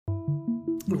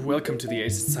Welcome to the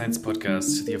Aced Science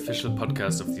Podcast, the official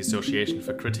podcast of the Association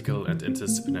for Critical and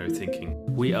Interdisciplinary Thinking.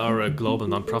 We are a global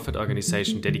non-profit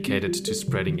organization dedicated to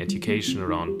spreading education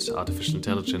around artificial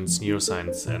intelligence,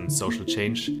 neuroscience, and social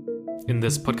change. In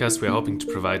this podcast, we are hoping to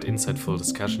provide insightful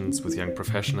discussions with young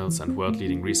professionals and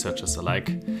world-leading researchers alike.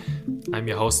 I'm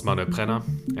your host, Manuel Brenner,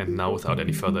 and now without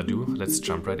any further ado, let's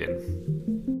jump right in.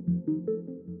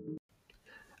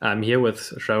 I'm here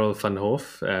with Charel van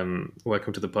Hoof.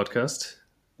 Welcome to the podcast.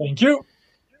 Thank you.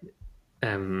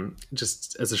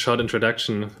 Just as a short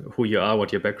introduction, who you are,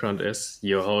 what your background is.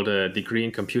 You hold a degree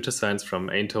in computer science from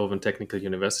Eindhoven Technical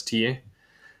University,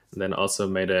 and then also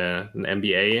made an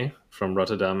MBA from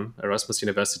Rotterdam Erasmus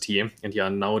University, and you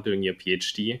are now doing your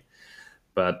PhD.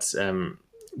 But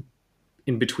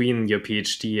in between your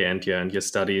PhD and your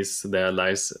studies, there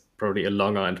lies probably a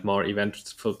longer and more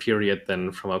eventful period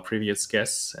than from our previous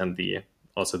guests and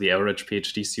also the average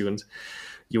PhD student.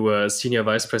 You were senior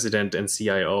vice president and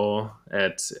CIO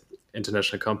at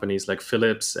international companies like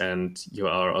Philips, and you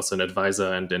are also an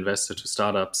advisor and investor to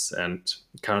startups, and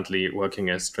currently working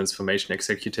as transformation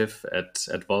executive at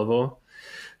Volvo.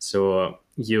 So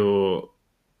you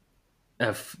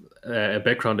have a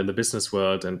background in the business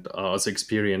world and are also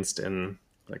experienced in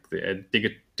like the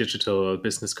digital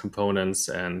business components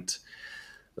and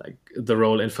like the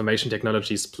role information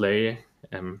technologies play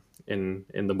in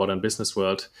the modern business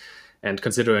world. And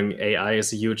considering AI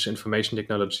is a huge information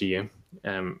technology,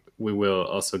 we will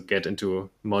also get into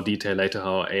more detail later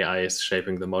how AI is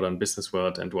shaping the modern business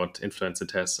world and what influence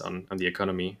it has on the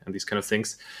economy and these kind of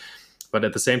things. But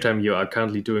at the same time, you are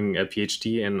currently doing a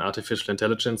PhD in artificial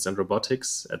intelligence and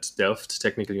robotics at Delft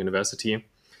Technical University.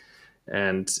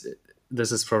 And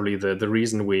this is probably the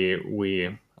reason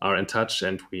we are in touch,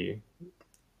 and we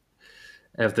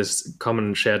have this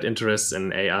common shared interest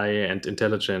in AI and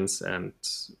intelligence. And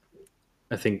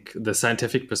I think the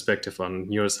scientific perspective on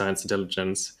neuroscience,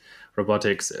 intelligence,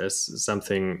 robotics is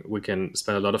something we can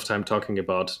spend a lot of time talking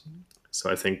about. So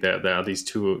I think there are these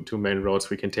two main roads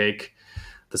we can take,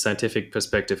 the scientific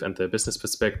perspective and the business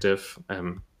perspective.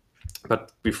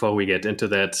 But before we get into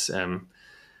that,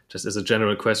 just as a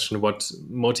general question, what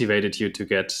motivated you to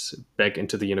get back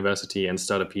into the university and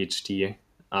start a PhD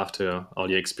after all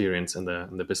your experience in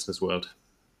the business world?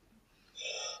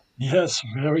 Yes,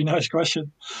 very nice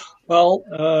question. Well,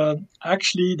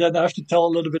 actually, then I have to tell a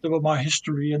little bit about my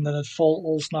history, and then it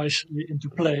falls nicely into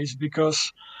place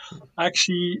because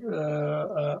actually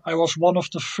I was one of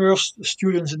the first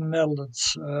students in the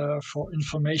Netherlands for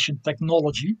information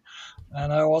technology,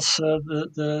 and I was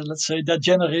the let's say that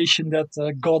generation that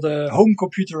got a home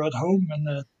computer at home and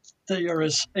a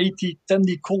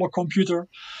TRS-80 color computer.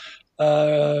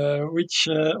 Which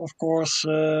of course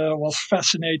was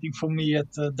fascinating for me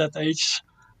at that age.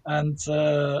 And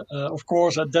of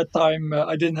course, at that time,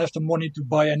 I didn't have the money to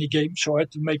buy any games, so I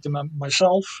had to make them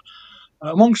myself.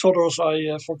 Amongst others,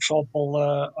 for example,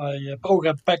 I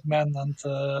programmed Pac-Man and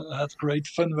had great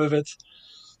fun with it.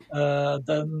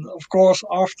 Then, of course,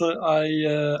 after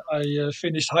I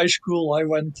finished high school, I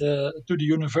went to the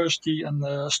university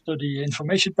and study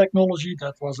information technology.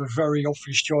 That was a very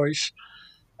obvious choice.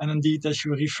 And indeed, as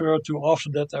you refer to, after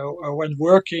that, I went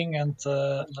working. And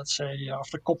let's say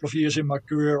after a couple of years in my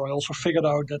career, I also figured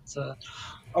out that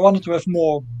I wanted to have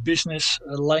more business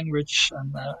language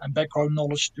and background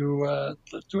knowledge to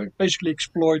basically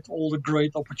exploit all the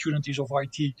great opportunities of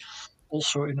IT,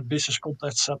 also in a business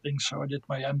context setting. So I did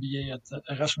my MBA at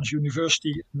Erasmus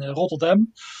University in Rotterdam.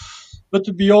 But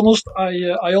to be honest,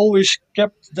 I always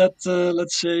kept that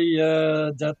let's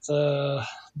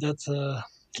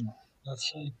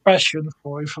say passion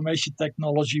for information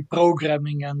technology,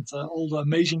 programming, and all the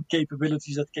amazing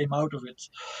capabilities that came out of it.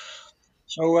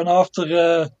 So, and after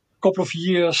a couple of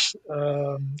years,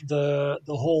 the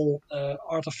whole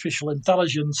artificial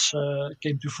intelligence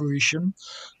came to fruition.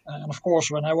 And of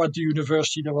course, when I went to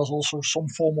university, there was also some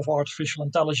form of artificial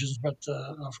intelligence, but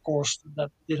of course, that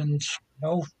didn't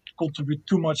contribute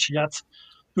too much yet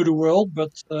to the world.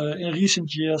 But in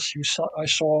recent years, I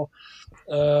saw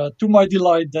to my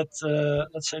delight that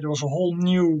let's say there was a whole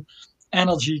new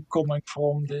energy coming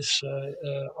from this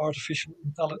artificial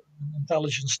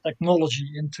intelligence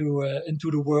technology into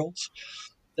the world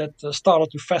that started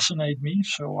to fascinate me.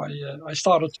 So I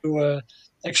started to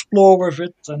explore with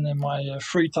it, and in my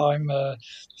free time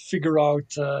figure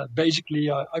out basically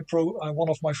one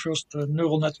of my first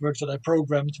neural networks that I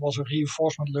programmed was a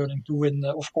reinforcement learning to win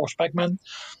of course Pac-Man.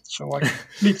 So I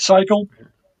complete the cycle.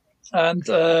 And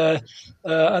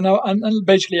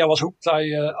basically I was hooked. I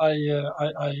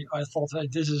thought, hey,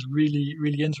 this is really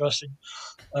really interesting.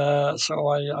 So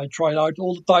I tried out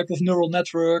all the type of neural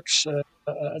networks.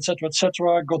 etc.,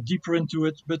 etc. Got deeper into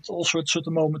it, but also at a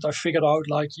certain moment I figured out,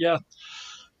 like, yeah,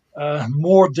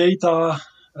 more data,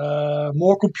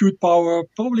 more compute power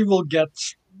probably will get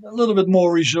a little bit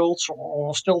more results,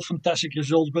 or still fantastic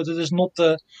results, but it is not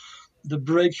the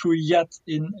breakthrough yet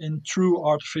in true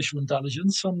artificial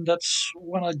intelligence. And that's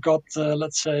when I got,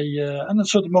 let's say, and at a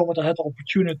certain moment I had the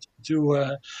opportunity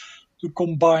to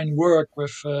combine work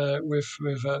with a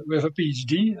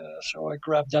PhD. So I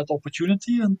grabbed that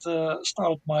opportunity and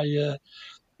started my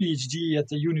PhD at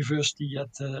the university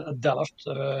at Delft,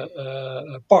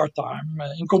 part time,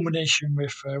 in combination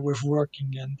with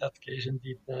working, in that case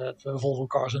indeed at Volvo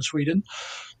Cars in Sweden.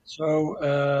 So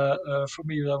for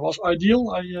me that was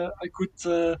ideal. I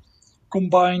could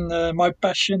combine my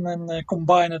passion and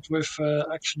combine it with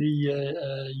actually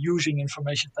using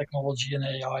information technology and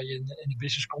AI in a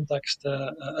business context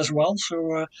as well.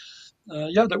 So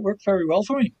yeah, that worked very well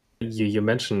for me. You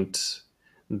mentioned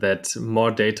that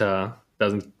more data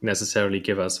doesn't necessarily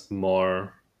give us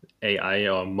more AI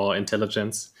or more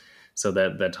intelligence. So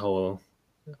that whole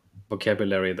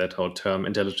vocabulary, that whole term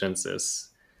intelligence is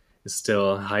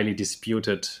still highly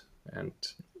disputed. And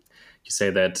you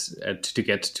say that to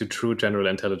get to true general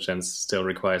intelligence still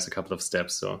requires a couple of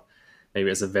steps. So maybe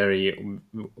as a very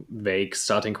vague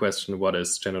starting question, what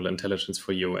is general intelligence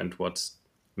for you, and what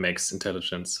makes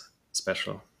intelligence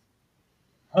special?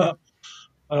 uh,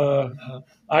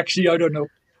 Actually, I don't know.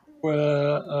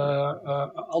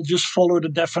 I'll just follow the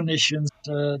definitions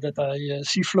that I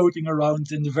see floating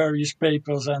around in the various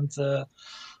papers and the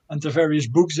various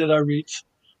books that I read.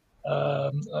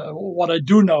 What I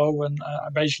do know, and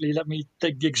basically, let me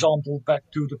take the example back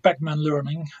to the Pac-Man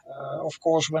learning. Of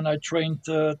course, when I trained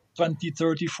 20,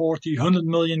 30, 40, 100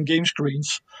 million game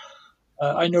screens,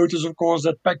 I noticed, of course,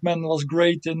 that Pac-Man was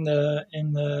great in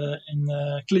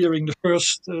clearing the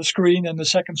first screen and the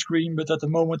second screen, but at the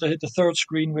moment I hit the third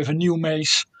screen with a new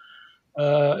maze,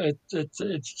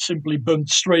 it simply bumped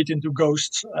straight into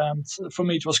ghosts. And for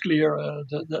me, it was clear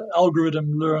the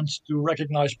algorithm learned to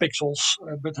recognize pixels,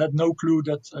 but had no clue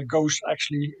that a ghost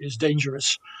actually is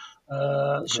dangerous.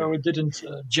 So Okay. it didn't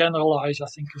generalize, I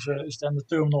think, is then the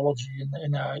terminology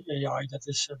in AI that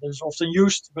is often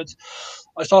used. But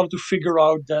I started to figure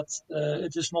out that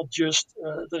it is not just,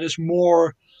 there is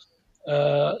more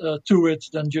to it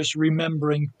than just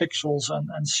remembering pixels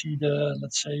and see the,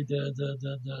 let's say,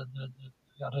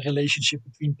 yeah, the relationship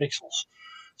between pixels.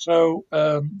 So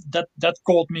that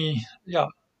caught me, yeah,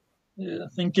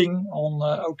 thinking on,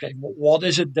 okay, what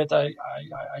is it that I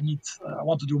need, I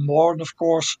want to do more. And of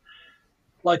course,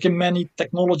 like in many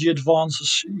technology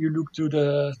advances, you look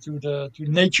to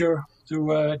nature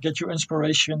to get your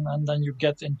inspiration, and then you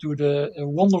get into the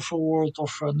wonderful world of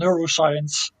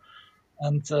neuroscience.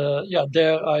 And yeah,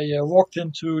 there I walked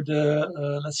into the,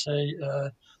 let's say,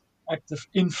 active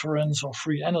inference or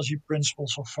free energy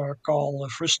principles of Carl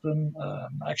Friston.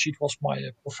 Actually, it was my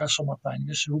professor Martijn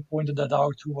Wisse who pointed that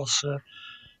out, who was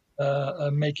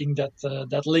making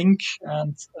that link.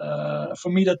 And for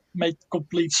me, that made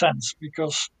complete sense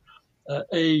because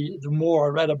the more I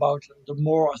read about it, the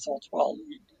more I thought, well,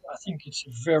 I think it's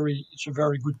a very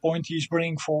good point he's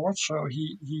bringing forward. So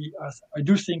I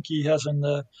do think he has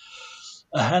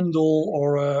a handle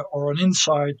or an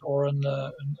insight or a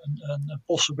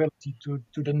possibility to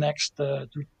the next to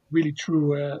really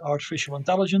true artificial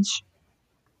intelligence.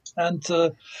 And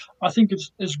I think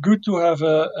it's good to have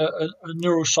a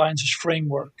neurosciences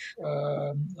framework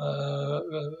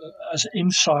as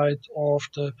insight of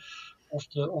the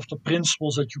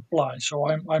principles that you apply. So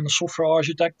I'm a software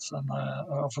architect and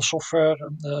of a software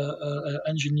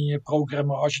engineer,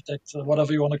 programmer, architect,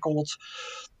 whatever you want to call it.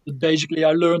 But basically,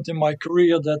 I learned in my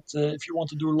career that if you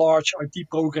want to do large IT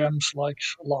programs like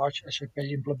large SAP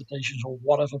implementations or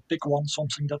whatever, pick one,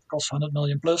 something that costs 100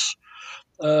 million plus.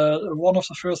 One of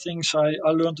the first things I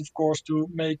learned, of course, to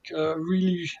make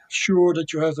really sure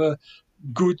that you have a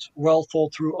good, well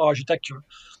thought through architecture,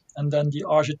 and then the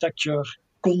architecture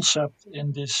concept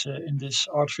in this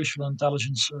artificial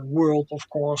intelligence world, of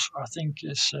course, I think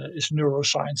is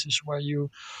neurosciences,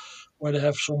 where they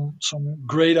have some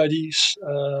great ideas.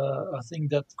 I think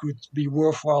that could be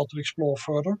worthwhile to explore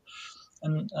further.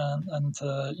 And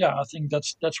yeah, I think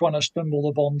that's when I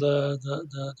stumbled upon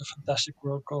the fantastic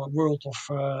world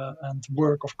of and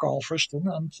work of Carl Friston,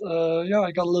 and yeah,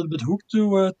 I got a little bit hooked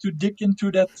to dig into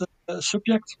that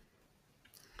subject.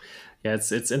 Yeah,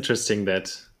 it's interesting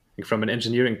that like, from an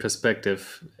engineering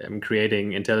perspective,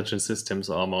 creating intelligent systems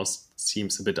almost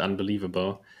seems a bit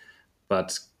unbelievable.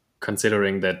 But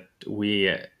considering that we,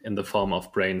 in the form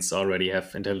of brains, already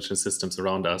have intelligent systems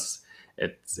around us,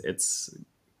 it's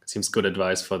seems good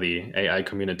advice for the AI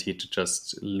community to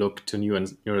just look to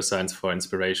neuroscience for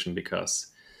inspiration, because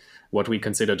what we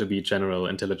consider to be general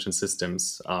intelligent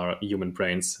systems are human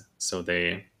brains. So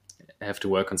they have to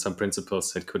work on some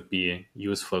principles that could be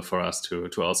useful for us to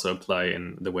also apply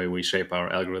in the way we shape our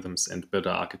algorithms and build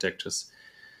our architectures.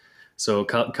 So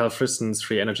Carl Friston's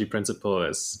free energy principle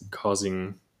is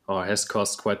causing, or has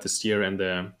caused, quite the stir in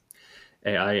the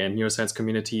AI and neuroscience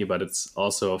community, but it's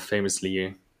also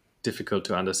famously difficult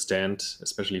to understand,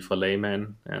 especially for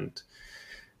laymen. And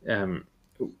um,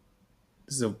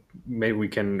 so maybe we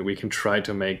can try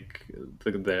to make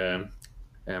the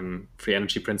free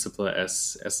energy principle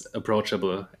as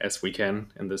approachable as we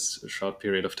can in this short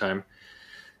period of time.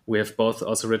 We have both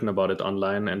also written about it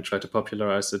online and tried to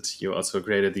popularize it. You also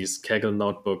created these Kaggle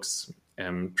notebooks,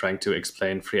 trying to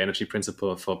explain free energy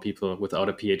principle for people without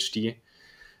a PhD.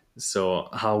 So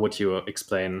how would you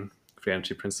explain free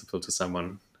energy principle to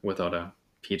someone without a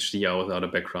PhD or without a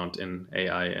background in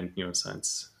AI and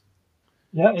neuroscience?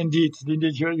 Yeah, indeed,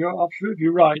 you're absolutely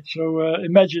right. So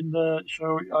imagine,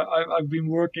 I've been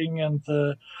working and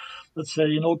let's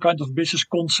say in all kinds of business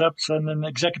concepts and in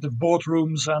executive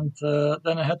boardrooms, and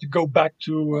then I had to go back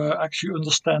to actually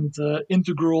understand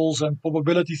integrals and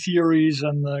probability theories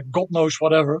and God knows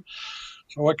whatever.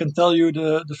 So I can tell you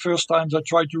the first times I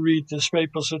tried to read these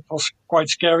papers, it was quite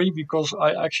scary because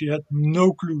I actually had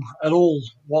no clue at all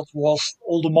what was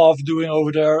all the math doing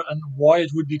over there and why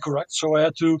it would be correct. So I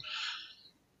had to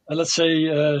let's say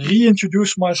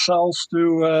reintroduce myself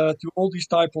to all these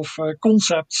type of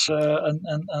concepts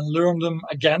and learn them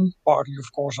again. Partly,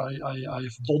 of course,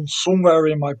 I've done somewhere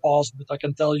in my past, but I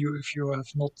can tell you if you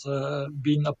have not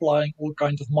been applying all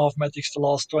kinds of mathematics the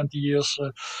last 20 years,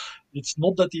 it's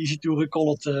not that easy to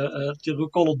recall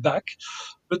it back.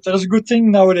 But there's a good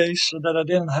thing nowadays that I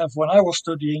didn't have when I was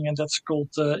studying, and that's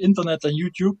called internet and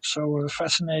YouTube. So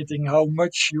fascinating how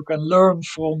much you can learn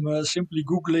from simply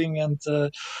Googling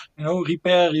and,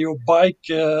 repair your bike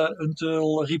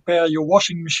until repair your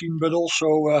washing machine, but also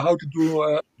how to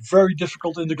do very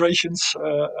difficult integrations.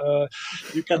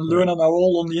 You can learn Right. them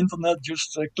all on the internet.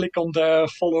 Just click on there,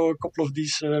 follow a couple of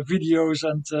these videos,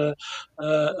 and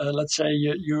let's say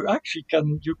you actually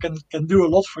can do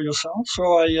a lot for yourself. So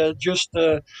I just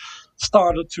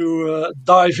started to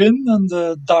dive in and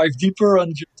dive deeper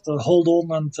and just hold on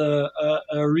and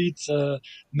read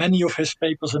many of his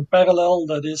papers in parallel.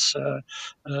 That is,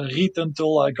 read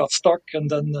until I got stuck and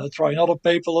then try another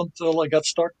paper until I got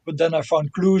stuck. But then I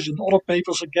found clues in other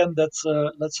papers again that,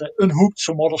 let's say, unhooked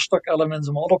some other stuck elements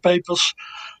in other papers.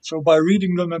 So by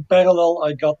reading them in parallel,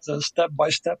 I got step by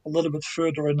step a little bit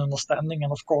further in understanding.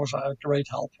 And of course, I had great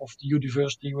help of the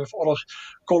university with other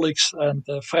colleagues and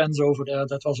friends over there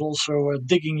that was also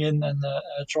digging in and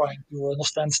trying to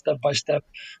understand step by step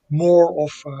more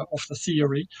of the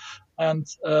theory. And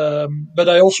but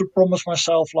I also promised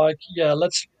myself, like, yeah,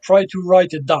 let's try to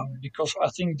write it down because I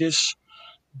think this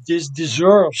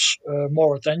deserves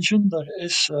more attention. There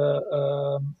is,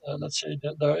 let's say,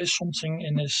 that there is something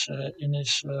in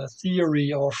his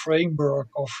theory or framework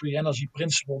of free energy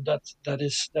principle that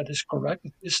is correct.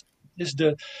 It is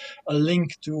the a link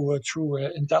to true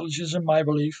intelligence, in my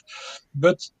belief.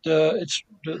 But the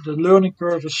learning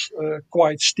curve is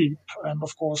quite steep, and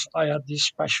of course, I had these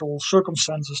special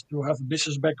circumstances to have a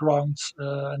business background,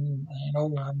 and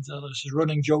there's this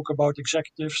running joke about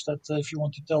executives that if you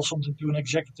want to tell something to an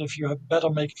executive, you have better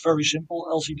make it very simple,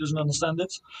 else he doesn't understand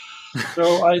it.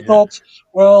 So I Yeah. thought,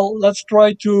 well, let's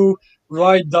try to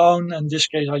write down. In this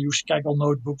case, I use Kaggle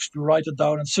notebooks to write it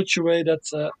down in such a way that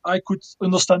I could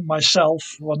understand myself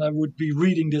when I would be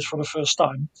reading this for the first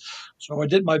time. So I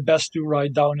did my best to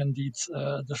write down indeed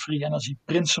the free energy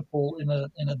principle in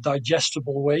a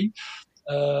digestible way.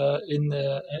 In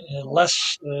less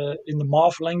in the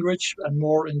math language and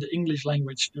more in the English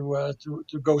language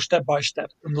to go step by step,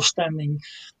 understanding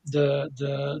the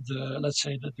let's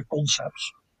say the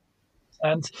concepts.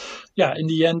 And yeah, in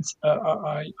the end,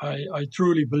 I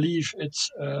truly believe it's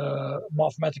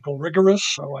mathematical rigorous.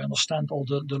 So I understand all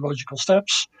the logical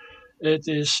steps. It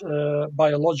is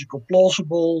biological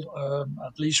plausible,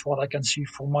 at least what I can see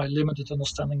from my limited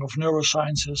understanding of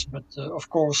neurosciences. But of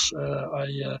course,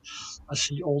 I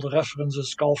see all the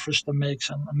references Carl Friston makes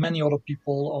and many other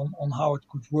people on how it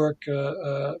could work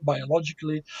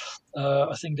biologically.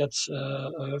 I think that's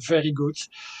very good.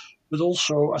 But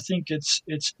also, I think it's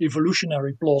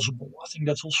evolutionary plausible. I think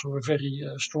that's also a very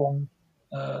strong,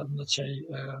 let's say,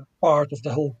 part of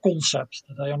the whole concept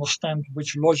that I understand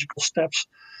which logical steps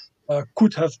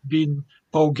could have been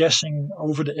progressing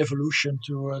over the evolution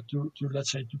to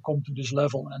let's say to come to this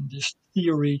level, and this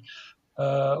theory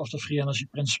of the free energy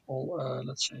principle,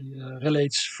 let's say,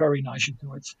 relates very nicely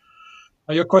to it.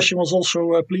 Your question was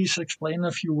also, please explain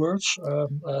a few words.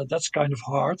 That's kind of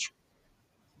hard,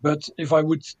 but if I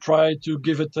would try to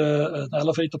give it an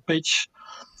elevator pitch,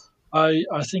 I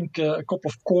think a couple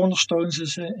of cornerstones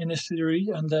is in this theory,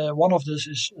 and one of this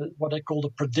is what I call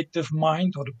the predictive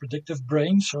mind or the predictive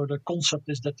brain. So the concept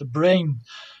is that the brain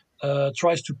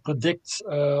tries to predict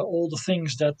all the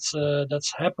things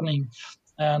that's happening.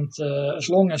 And as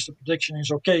long as the prediction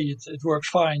is okay, it works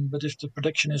fine. But if the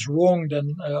prediction is wrong,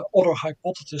 then other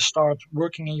hypotheses start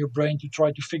working in your brain to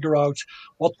try to figure out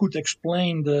what could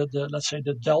explain the let's say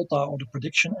the delta or the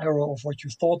prediction error of what you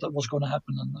thought that was going to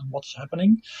happen and what's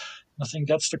happening. I think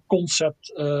that's the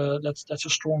concept. That's a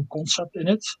strong concept in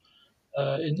it.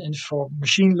 In for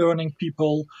machine learning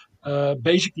people,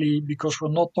 basically because we're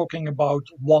not talking about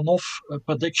one-off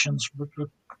predictions, but we're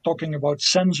talking about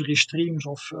sensory streams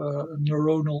of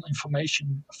neuronal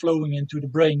information flowing into the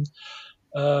brain,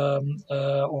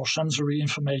 or sensory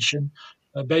information.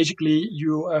 Basically,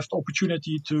 you have the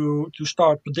opportunity to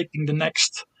start predicting the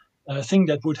next thing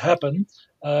that would happen,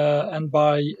 and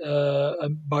by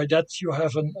that you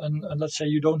have let's say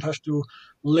you don't have to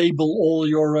label all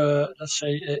your let's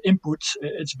say inputs.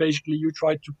 It's basically you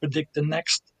try to predict the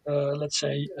next let's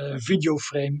say video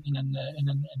frame in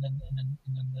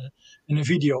a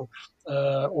video,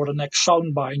 or the next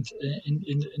sound bite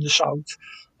in the sound,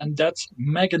 and that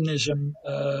mechanism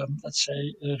let's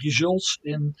say results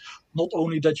in not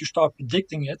only that you start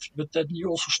predicting it, but that you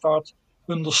also start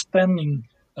understanding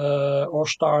or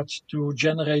start to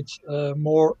generate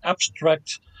more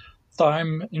abstract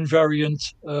time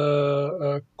invariant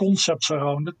concepts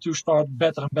around it to start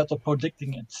better and better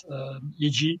predicting it.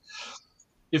 E.g.,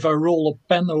 if I roll a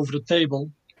pen over the table,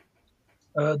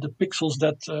 the pixels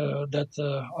that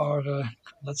are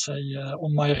let's say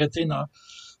on my retina,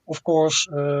 of course,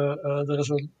 there is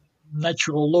a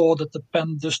natural law that the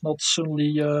pen does not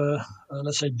suddenly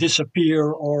let's say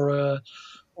disappear or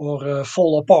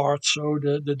fall apart. So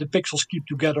the pixels keep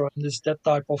together, and it's that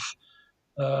type of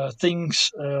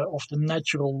things of the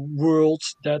natural world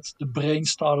that the brain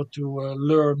started to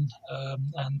learn,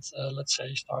 and let's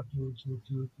say start to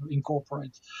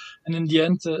incorporate. And in the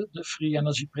end, the free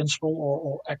energy principle,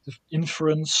 or active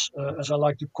inference, as I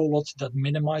like to call it, that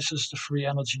minimizes the free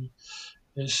energy,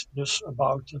 is dus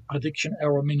about prediction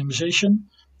error minimization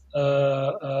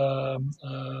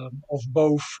of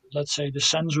both, let's say, the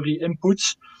sensory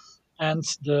inputs and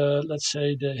the, let's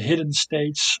say, the hidden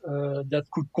states that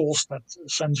could cause that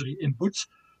sensory input.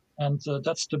 And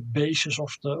that's the basis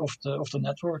of the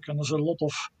network. And there's a lot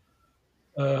of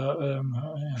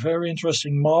very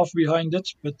interesting math behind it.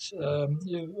 But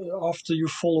after you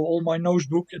follow all my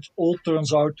notebook, it all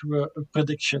turns out to a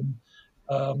prediction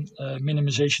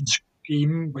minimization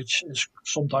scheme, which is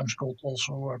sometimes called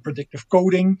also predictive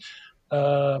coding.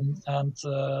 And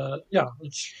yeah,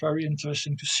 it's very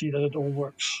interesting to see that it all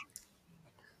works.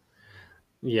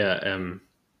 Yeah,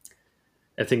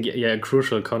 I think a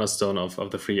crucial cornerstone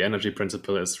of the free energy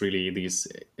principle is really these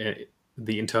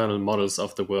the internal models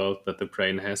of the world that the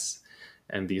brain has,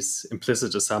 and these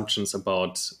implicit assumptions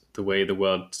about the way the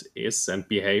world is and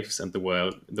behaves, and the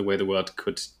way the world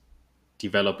could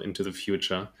develop into the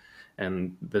future.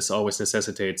 And this always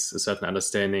necessitates a certain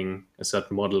understanding, a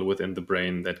certain model within the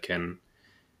brain that can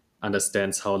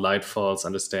understands how light falls,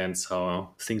 understands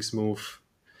how things move,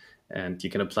 and you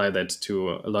can apply that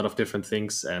to a lot of different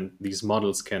things. And these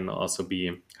models can also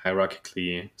be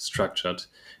hierarchically structured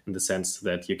in the sense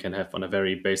that you can have, on a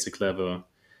very basic level,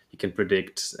 you can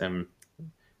predict the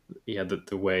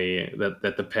way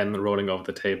that the pen rolling over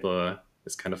the table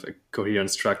is kind of a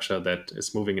coherent structure that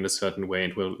is moving in a certain way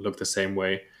and will look the same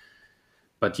way.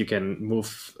 But you can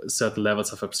move certain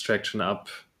levels of abstraction up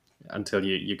until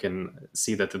you can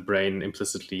see that the brain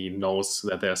implicitly knows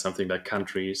that there's something like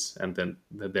countries, and then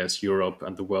that there's Europe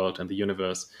and the world and the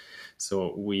universe.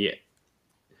 So we,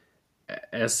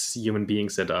 as human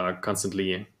beings that are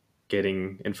constantly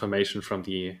getting information from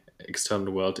the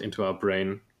external world into our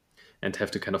brain and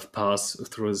have to kind of pass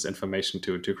through this information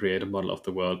to create a model of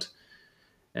the world,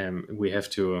 we have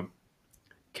to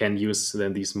can use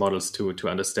then these models to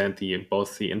understand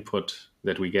both the input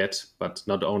that we get, but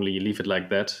not only leave it like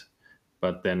that,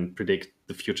 but then predict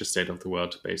the future state of the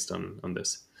world based on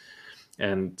this.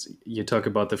 And you talk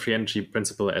about the free energy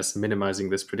principle as minimizing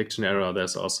this prediction error.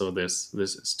 There's also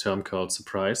this term called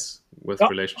surprise with Yeah,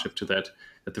 relationship to that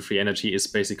the free energy is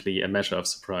basically a measure of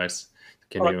surprise.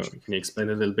 Can you correct. can you explain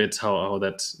a little bit how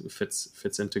that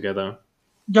fits in together?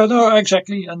 Yeah, no,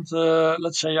 exactly. And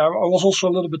let's say I was also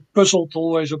a little bit puzzled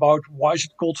always about why is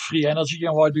it called free energy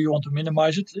and why do you want to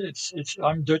minimize it?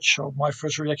 I'm Dutch, so my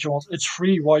first reaction was it's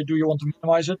free. Why do you want to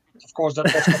minimize it? Of course,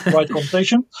 that's not the right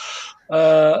connotation.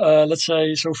 Let's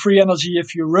say so. Free energy,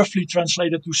 if you roughly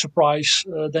translate it to surprise,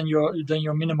 then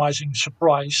you're minimizing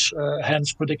surprise.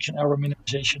 Hence, prediction error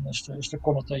minimization is the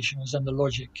connotation, is then the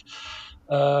logic.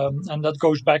 And that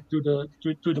goes back to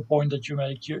the point that you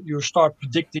make. You start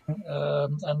predicting,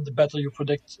 and the better you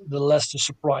predict, the less the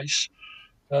surprise.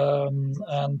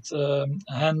 And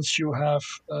hence you have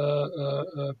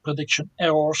prediction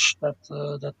errors that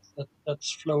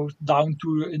flow down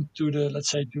to into the, let's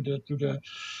say, to the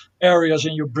areas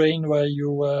in your brain where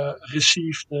you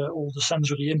receive all the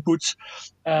sensory inputs,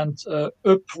 and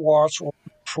upwards or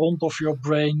front of your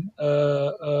brain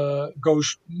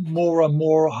goes more and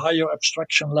more higher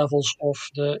abstraction levels of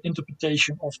the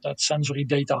interpretation of that sensory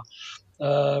data,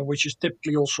 which is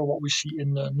typically also what we see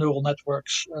in neural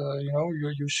networks.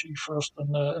 You see first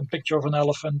a picture of an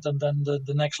elephant, and then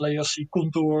the next layer see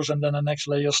contours, and then the next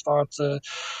layer start to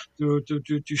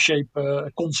shape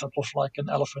a concept of like an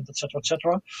elephant, etc.,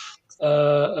 etc.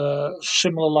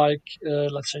 Similar, like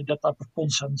let's say that type of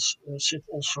concepts sit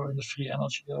also in the free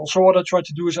energy. Also, what I try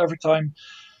to do is every time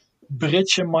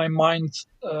bridge in my mind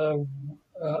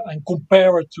and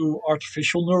compare it to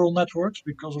artificial neural networks,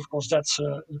 because of course that's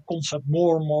a concept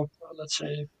more and more, let's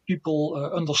say, people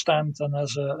understand, and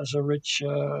as a rich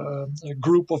a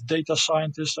group of data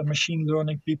scientists and machine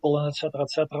learning people, and etc.,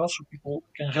 etc., so people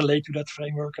can relate to that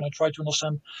framework, and I try to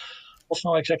understand what's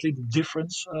now exactly the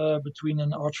difference between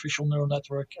an artificial neural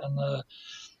network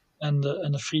and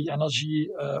a free energy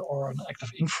or an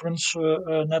active inference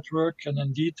network. And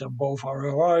indeed, both are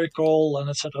hierarchical and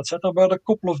etc. etc. But a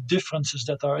couple of differences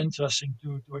that are interesting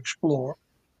to explore.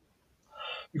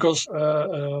 Because,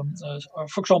 for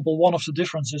example, one of the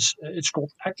differences, it's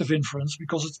called active inference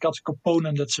because it's got a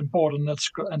component that's important,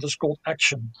 and it's called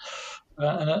action.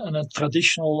 And a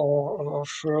traditional or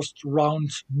first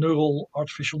round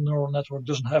artificial neural network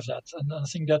doesn't have that. And I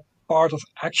think that part of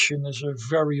action is a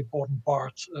very important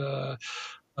part.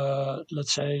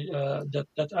 Let's say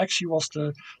that actually was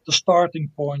the starting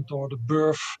point or the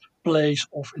birthplace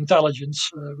of intelligence,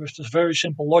 with this very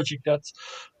simple logic that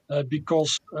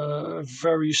because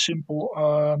very simple,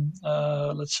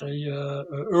 let's say,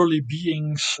 early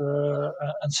beings,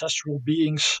 ancestral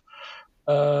beings.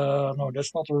 No,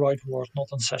 that's not the right word, not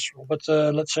ancestral, but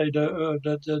let's say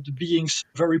the beings,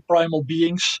 very primal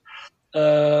beings.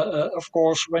 Of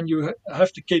course, when you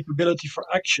have the capability for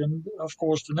action, of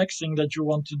course, the next thing that you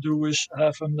want to do is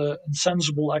have an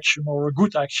insensible action or a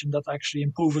good action that actually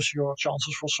improves your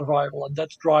chances for survival, and that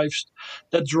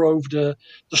drove the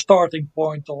starting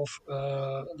point of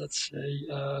let's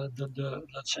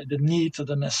say the need,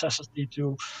 the necessity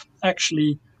to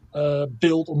actually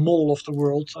build a model of the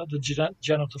world, the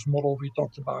generative model we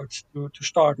talked about, to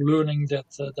start learning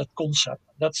that concept.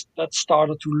 That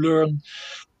started to learn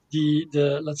the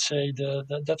let's say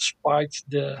that spiked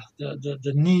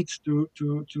the need to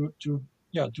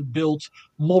yeah, to build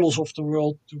models of the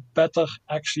world to better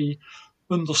actually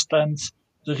understand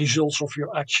the results of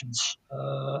your actions.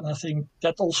 And I think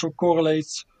that also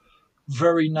correlates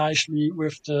very nicely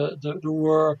with the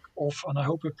work of, and I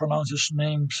hope I pronounce his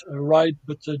names right,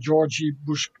 but Georgi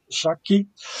Bushaki,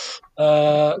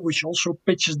 which also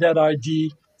pitches that idea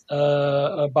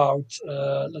about,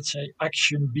 let's say,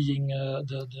 action being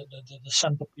the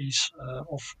centerpiece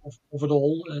of it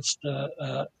all. It's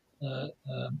the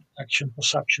action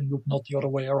perception loop, not the other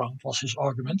way around, was his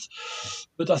argument.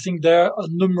 But I think there a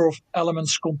number of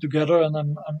elements come together, and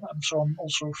I'm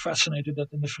also fascinated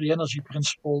that in the free energy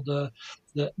principle, or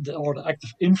the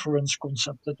active inference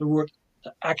concept, that the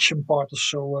action part is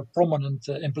so prominent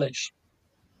in place.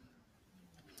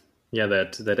 Yeah,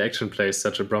 that action plays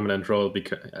such a prominent role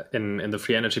because in the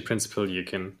free energy principle, you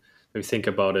can maybe think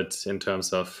about it in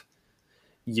terms of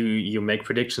you make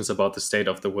predictions about the state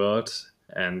of the world,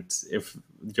 and if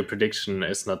your prediction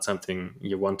is not something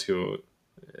you want to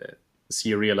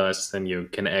see realized, then you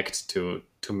can act to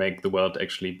make the world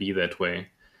actually be that way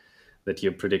that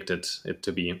you predicted it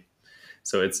to be.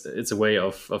 So it's a way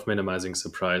of minimizing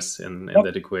surprise in Yep.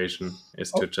 that equation,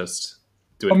 is to just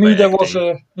do For it by me, there was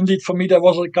acting. a indeed for me there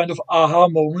was a kind of aha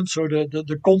moment. So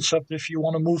the concept, if you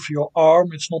want to move your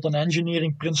arm, it's not an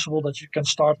engineering principle that you can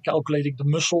start calculating the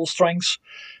muscle strength.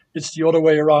 It's the other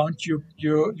way around. You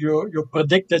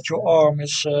predict that your arm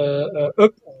is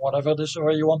up, or whatever it is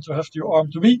where you want to have your arm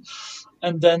to be,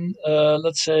 and then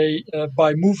let's say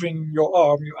by moving your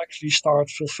arm, you actually start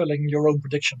fulfilling your own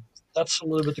prediction. That's a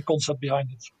little bit the concept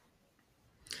behind it.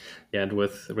 Yeah, and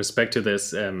with respect to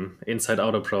this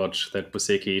inside-out approach that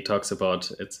Buseki talks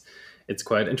about, it's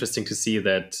quite interesting to see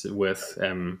that with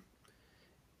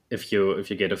if you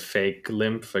get a fake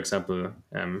limb, for example,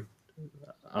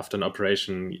 after an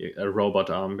operation, a robot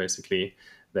arm basically,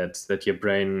 that your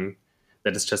brain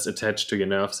that is just attached to your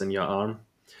nerves in your arm,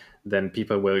 then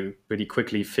people will pretty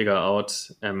quickly figure out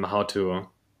how to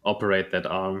operate that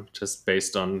arm just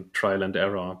based on trial and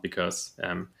error, because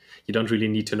you don't really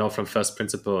need to know from first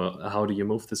principle how do you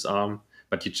move this arm,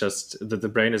 but you just the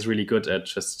brain is really good at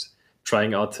just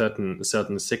trying out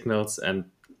certain signals and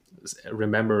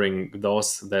remembering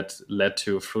those that led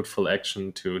to fruitful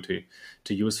action, to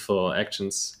useful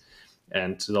actions,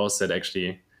 and those that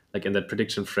actually, like in that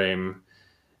prediction frame,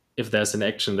 if there's an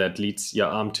action that leads your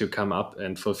arm to come up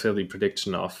and fulfill the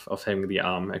prediction of having the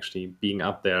arm actually being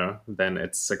up there, then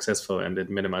it's successful and it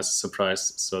minimizes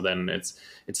surprise. So then it's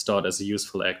stored as a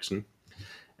useful action.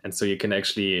 And so you can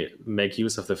actually make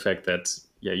use of the fact that,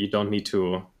 yeah, you don't need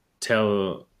to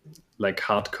tell, like,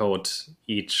 hard code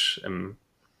each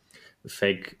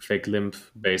fake limb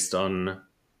based on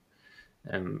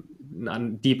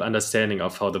deep understanding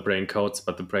of how the brain codes,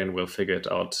 but the brain will figure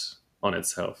it out on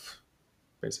itself,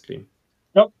 basically.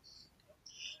 Yep.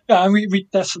 Yeah, and we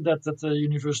tested that at the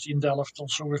university in Delft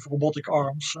also with robotic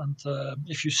arms. And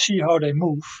if you see how they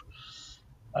move,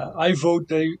 I vote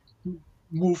they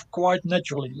move quite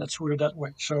naturally. Let's put it that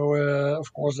way. So,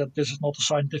 of course, that this is not a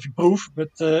scientific proof, but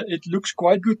it looks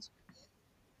quite good.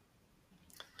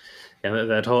 Yeah,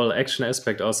 that whole action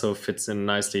aspect also fits in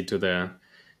nicely to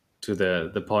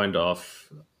the point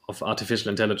of artificial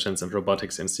intelligence and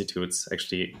robotics institutes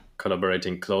actually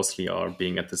collaborating closely or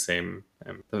being at the same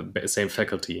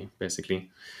faculty, basically.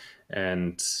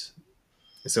 And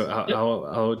so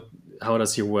Yeah, how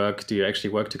does your work? Do you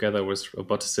actually work together with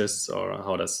roboticists, or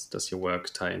how does your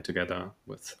work tie in together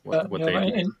with what yeah.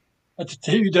 they do? At the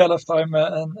TU Delft, I'm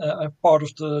part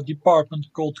of the department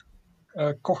called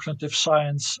Cognitive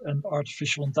Science and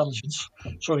Artificial Intelligence.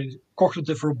 Sorry,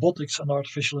 Cognitive Robotics and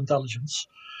Artificial Intelligence.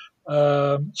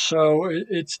 So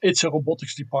it's a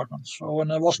robotics department. So, and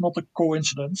it was not a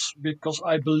coincidence because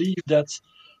I believe that,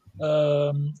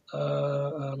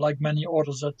 like many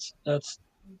others, that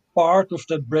part of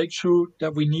that breakthrough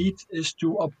that we need is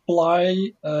to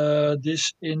apply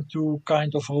this into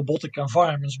kind of robotic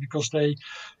environments, because they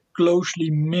closely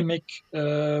mimic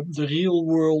the real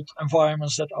world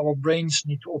environments that our brains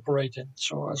need to operate in.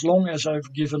 So as long as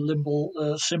I've given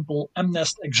a simple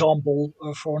MNEST example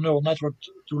for a neural network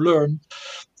to learn,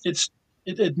 it's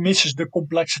it misses the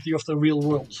complexity of the real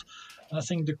world. And I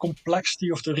think the complexity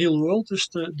of the real world is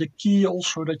the key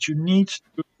also that you need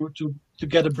to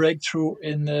get a breakthrough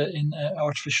in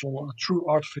true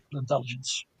artificial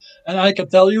intelligence. And I can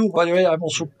tell you, by the way, I'm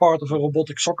also part of a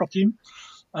robotic soccer team,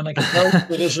 and I can tell you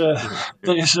there is a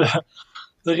there is a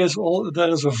there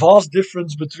is a vast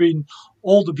difference between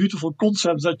all the beautiful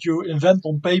concepts that you invent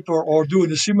on paper or do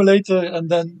in a simulator, and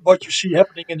then what you see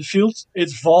happening in the field.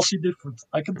 It's vastly different,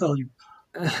 I can tell you.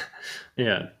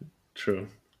 Yeah, true.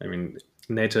 I mean,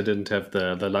 nature didn't have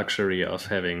the luxury of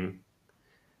having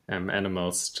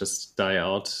animals just die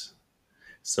out.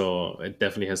 So it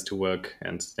definitely has to work,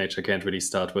 and nature can't really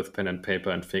start with pen and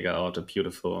paper and figure out a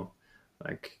beautiful,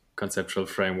 like, conceptual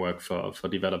framework for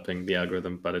developing the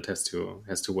algorithm. But it has to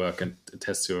work, and it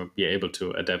has to be able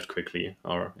to adapt quickly,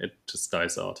 or it just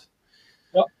dies out.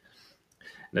 Yeah,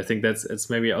 And I think it's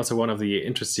maybe also one of the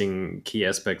interesting key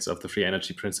aspects of the free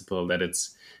energy principle, that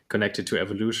it's connected to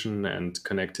evolution and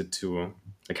connected to,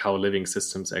 like, how living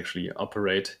systems actually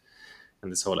operate,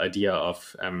 and this whole idea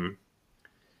of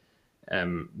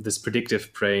this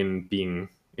predictive brain being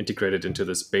integrated into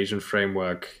this Bayesian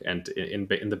framework, and in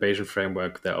the Bayesian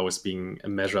framework there always being a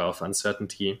measure of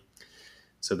uncertainty.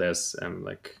 So there's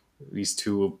like these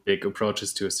two big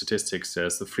approaches to statistics.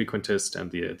 There's the frequentist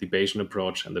and the Bayesian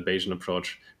approach, and the Bayesian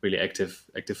approach really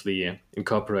actively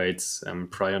incorporates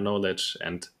prior knowledge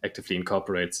and actively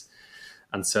incorporates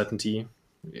uncertainty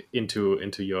into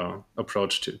your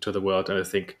approach to the world. And I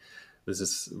think this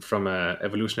is, from an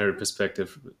evolutionary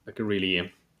perspective, like a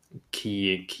really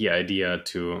key idea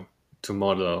to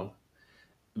model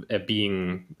a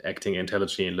being acting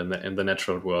intelligently in the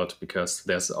natural world, because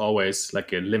there's always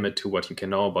like a limit to what you can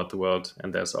know about the world,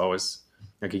 and there's always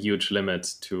like a huge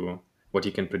limit to what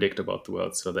you can predict about the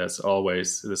world. So there's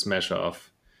always this measure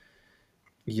of,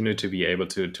 you need to be able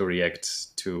to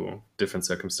react to different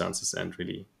circumstances and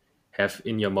really have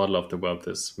in your model of the world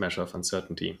this measure of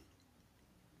uncertainty.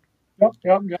 Yeah,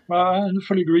 yeah, yeah. I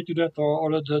fully agree to that,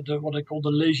 or the what I call the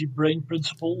lazy brain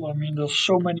principle. I mean, there's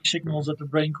so many signals that the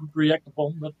brain could react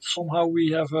upon, but somehow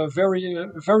we have a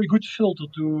very good filter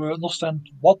to understand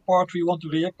what part we want to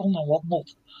react on and what not.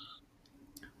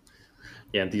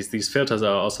 Yeah, and these filters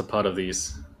are also part of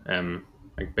these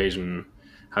like Bayesian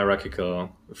hierarchical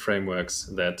frameworks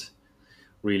that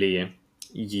really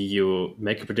you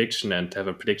make a prediction and have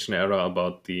a prediction error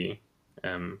about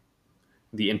um,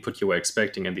 the input you were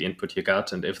expecting and the input you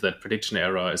got, and if that prediction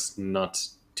error is not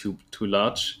too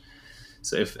large,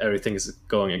 so if everything is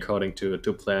going according to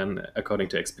plan, according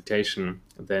to expectation,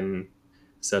 then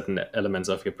certain elements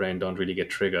of your brain don't really get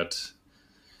triggered,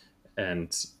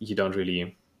 and you don't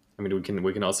really. I mean,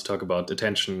 we can also talk about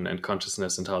attention and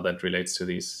consciousness and how that relates to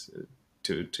these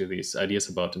ideas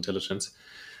about intelligence.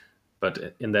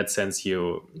 But in that sense,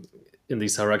 in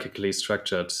these hierarchically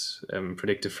structured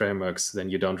predictive frameworks, then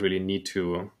you don't need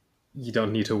to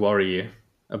worry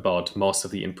about most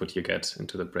of the input you get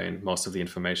into the brain, most of the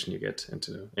information you get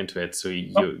into it. So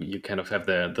Yeah, you kind of have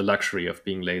the luxury of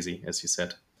being lazy, as you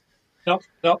said. yeah,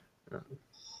 yeah.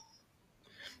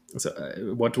 So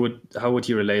how would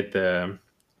you relate the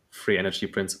free energy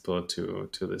principle to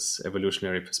this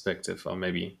evolutionary perspective, or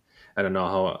maybe I don't know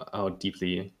how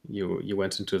deeply you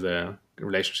went into the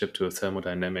relationship to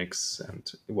thermodynamics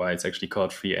and why it's actually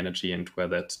called free energy and where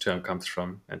that term comes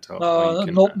from and how you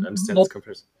can Not understand this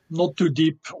comparison. not too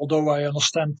deep, although I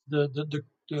understand the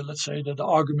let's say the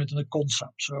argument and the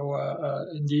concept. So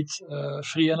indeed,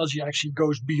 free energy actually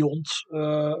goes beyond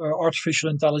artificial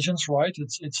intelligence, right?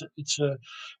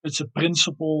 It's a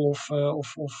principle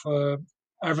of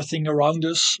everything around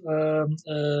us.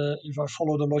 If I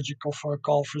follow the logic of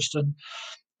Carl Friston,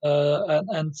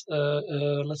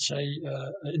 let's say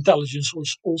intelligence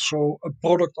is also a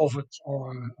product of it,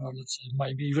 or let's say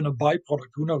maybe even a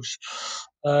byproduct. Who knows?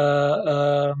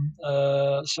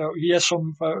 So he has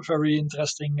some very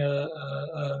interesting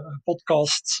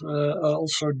podcasts,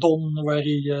 also done where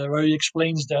he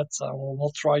explains that. I will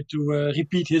not try to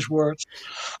repeat his words,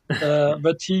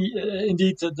 but he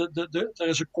indeed there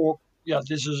is a core. Yeah,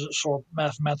 this is a sort of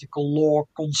mathematical law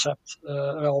concept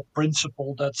or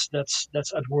principle that's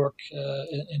at work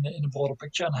in a broader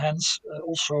picture, and hence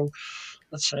also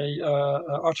let's say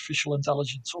artificial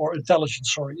intelligence or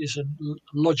intelligence, sorry, is a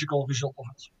logical result of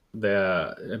it.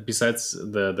 There, besides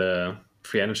the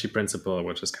free energy principle,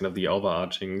 which is kind of the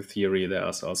overarching theory,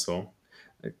 there's also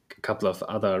a couple of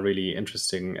other really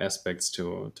interesting aspects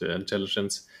to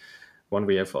intelligence. One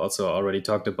we have also already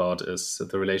talked about is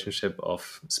the relationship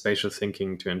of spatial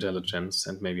thinking to intelligence,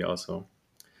 and maybe also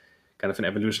kind of an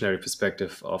evolutionary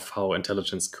perspective of how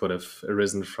intelligence could have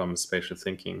arisen from spatial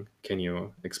thinking. Can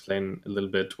you explain a little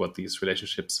bit what these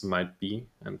relationships might be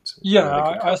and Yeah, where they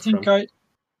could I come think from?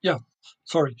 yeah,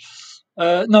 sorry.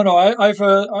 No, I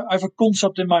have a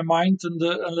concept in my mind, and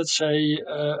let's say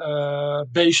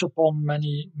based upon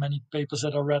many papers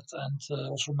that I read and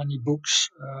also many books,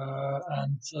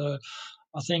 and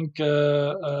I think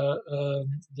the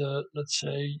let's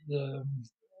say the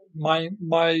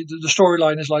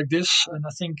storyline is like this, and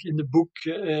I think in the book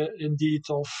indeed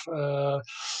of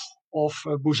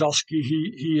Buzaski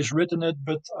he has written it,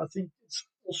 but I think it's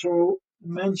also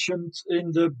mentioned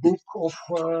in the book of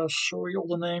sorry all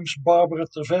the names Barbara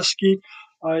Tversky.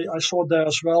 I saw there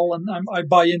as well, and I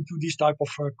buy into these type of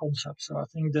concepts. So I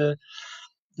think there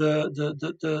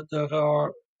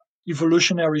are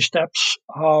evolutionary steps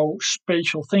how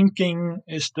spatial thinking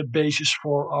is the basis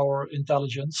for our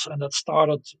intelligence, and that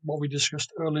started what we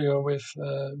discussed earlier with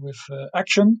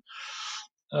action,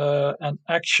 and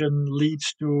action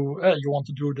leads to you want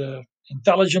to do the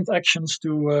intelligent actions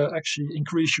to actually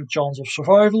increase your chance of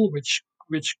survival, which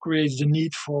creates the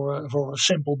need for a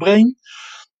simple brain.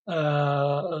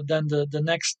 Then the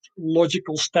next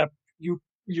logical step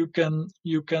you can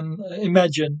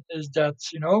imagine is that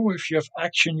if you have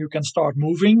action you can start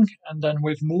moving, and then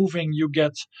with moving you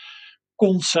get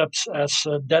concepts as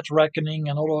debt reckoning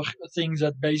and other things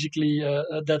that basically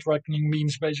debt reckoning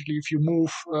means basically if you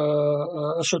move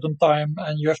a certain time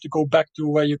and you have to go back to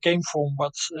where you came from,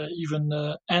 what even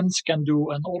ants can do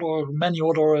and other many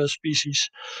other species,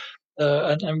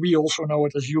 and we also know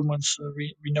it as humans.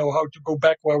 We know how to go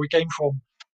back where we came from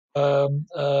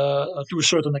to a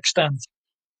certain extent.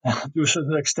 To a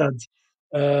certain extent.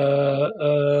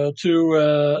 So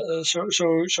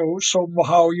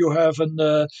somehow you have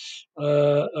an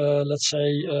let's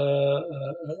say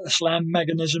a slam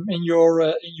mechanism in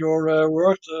your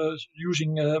word,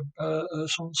 using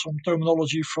some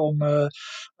terminology from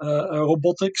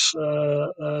robotics,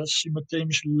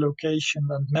 simultaneous location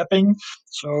and mapping.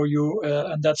 So you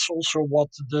and that's also what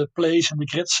the place and the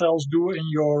grid cells do in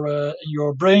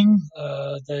your brain.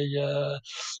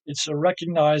 It's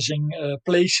recognizing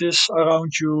places around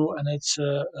you, and it's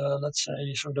let's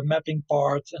say, so the mapping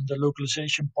part and the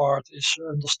localization part is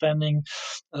understanding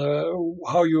uh,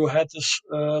 how your head is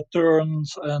turned,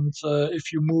 and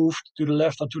if you move to the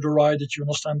left or to the right, that you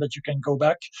understand that you can go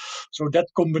back. So that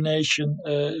combination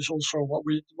is also what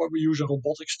we use in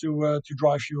robotics to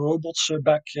drive your robots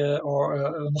back, or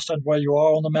understand where you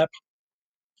are on the map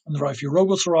and drive your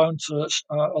robots around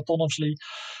autonomously.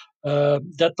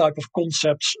 That type of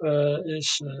concepts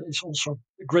is also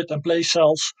grid and place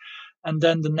cells. And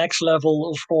then the next level,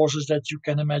 of course, is that you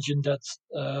can imagine that,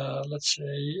 let's say,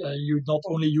 you not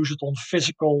only use it on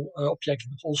physical objects,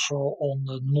 but also on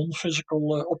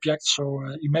non-physical objects, so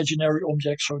imaginary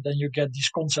objects. So then you get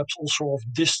these concepts also of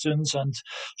distance, and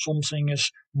something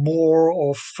is more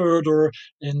or further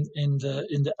in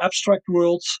the abstract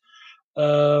world.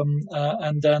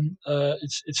 And then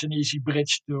it's an easy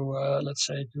bridge to, let's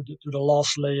say, to the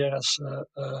last layer, as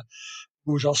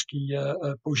Buzowski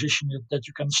positioned it, that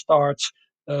you can start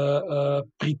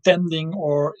pretending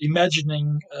or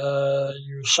imagining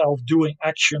yourself doing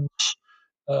actions,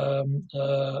 and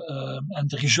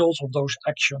the results of those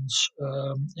actions,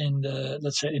 in the,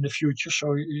 let's say, in the future.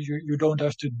 So you don't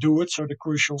have to do it. So the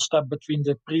crucial step between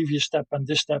the previous step and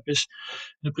this step is,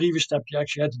 in the previous step you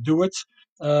actually had to do it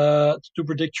to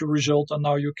predict your result, and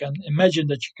now you can imagine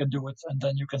that you can do it, and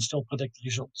then you can still predict the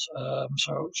results.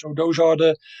 So those are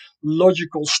the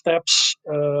logical steps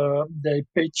they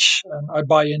pitch, and I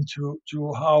buy into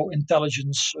to how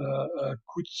intelligence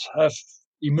could have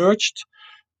emerged.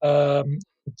 Um,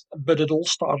 but it all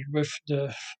started with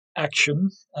the action,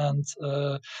 and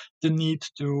the need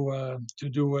to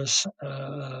do a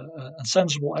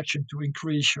sensible action to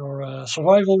increase your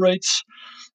survival rates,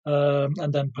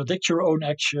 and then predict your own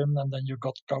action. And then you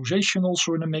got causation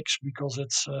also in the mix, because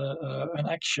it's an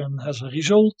action has a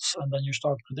result, and then you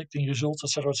start predicting results,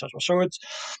 etc., etc. So it's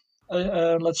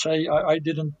let's say I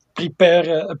didn't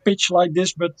prepare a pitch like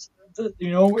this, but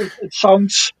it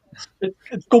sounds, it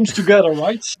comes together,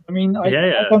 right? I mean, Yeah, I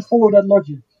yeah. can follow that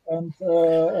logic, and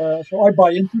so I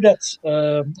buy into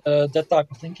that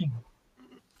type of thinking.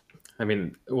 I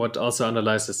mean, what also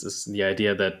underlies this is the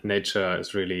idea that nature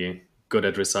is really good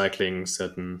at recycling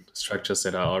certain structures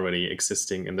that are already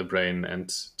existing in the brain and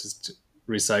just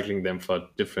recycling them for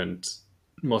different,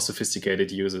 more sophisticated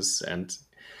uses. And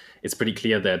it's pretty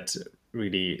clear that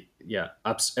really, yeah,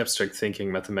 abstract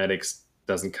thinking, mathematics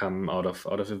doesn't come out of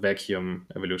a vacuum,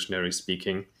 evolutionary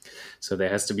speaking. So there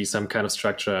has to be some kind of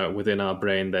structure within our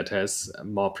brain that has a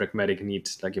more pragmatic need,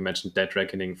 like you mentioned, dead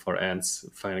reckoning for ants,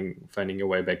 finding your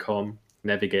way back home,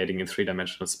 navigating in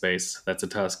three-dimensional space. That's a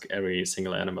task every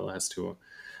single animal has to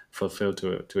fulfill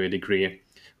to a degree.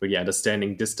 Really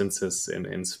understanding distances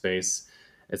in space,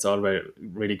 it's all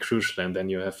really crucial. And then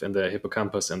you have in the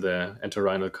hippocampus and the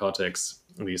entorhinal cortex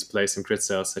these place and grid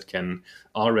cells that can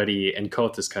already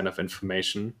encode this kind of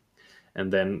information,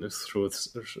 and then through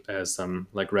some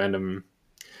like random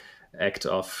act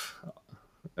of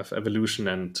evolution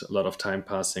and a lot of time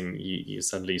passing, you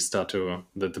suddenly start to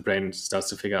the brain starts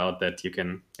to figure out that you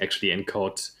can actually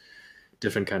encode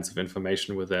different kinds of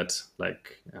information with that,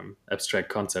 like abstract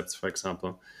concepts, for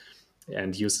example,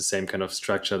 and use the same kind of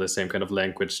structure, the same kind of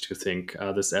language to think,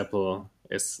 this apple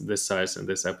is this size and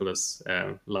this apple is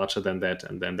larger than that,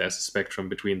 and then there's a spectrum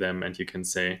between them, and you can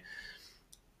say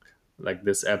like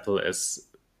this apple is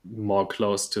more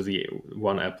close to the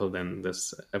one apple than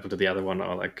this apple to the other one,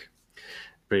 or like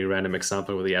pretty random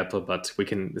example with the apple, but we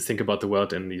can think about the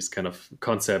world in these kind of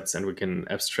concepts, and we can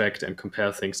abstract and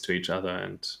compare things to each other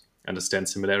and understand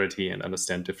similarity and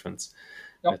understand difference.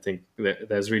 Yeah. I think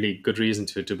there's really good reason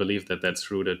to believe that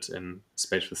that's rooted in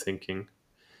spatial thinking.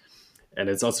 And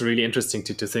it's also really interesting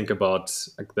to think about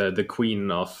like the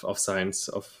queen of science,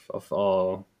 of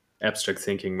all abstract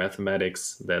thinking,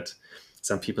 mathematics, that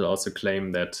some people also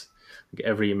claim that like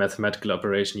every mathematical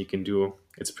operation you can do,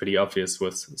 it's pretty obvious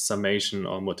with summation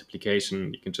or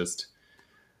multiplication. You can just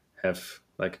have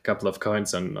like a couple of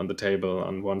coins on the table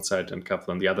on one side and a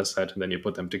couple on the other side, and then you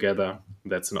put them together.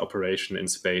 That's an operation in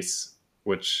space,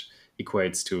 which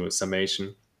equates to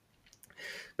summation.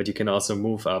 But you can also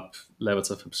move up levels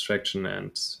of abstraction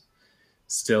and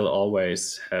still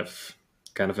always have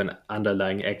kind of an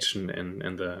underlying action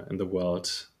in the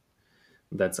world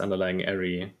that's underlying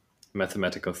every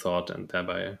mathematical thought and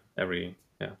thereby every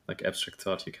like abstract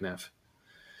thought you can have.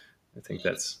 I think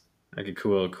that's like a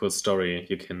cool story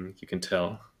you can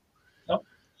tell. Yeah.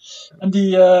 And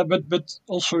but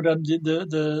also then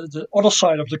the other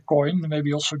side of the coin,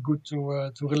 maybe also good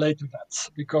to relate to that,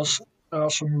 because there are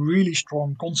some really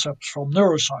strong concepts from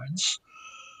neuroscience.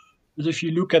 But if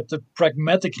you look at the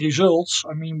pragmatic results,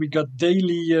 I mean, we got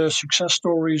daily success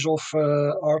stories of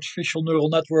artificial neural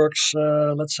networks,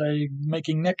 let's say,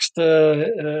 making next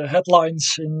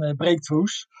headlines in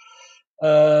breakthroughs.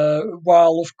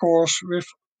 While, of course, with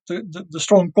the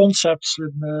strong concepts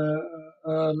in,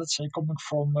 let's say, coming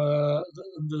from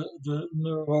the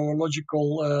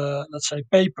neurological, let's say,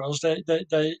 papers,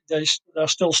 they're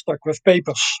still stuck with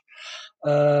papers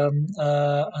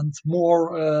and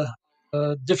more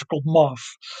difficult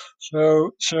math.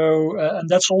 And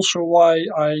that's also why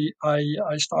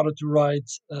I started to write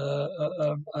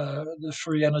the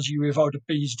free energy without a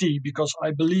PhD, because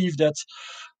I believe that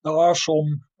there are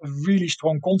some really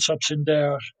strong concepts in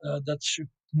there that should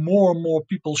more and more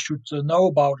people should know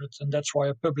about it, and that's why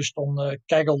I published on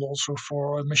Kaggle also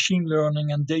for machine learning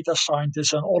and data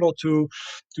scientists, in order to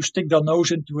stick their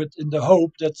nose into it, in the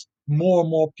hope that more and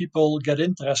more people get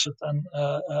interested, and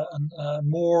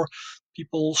more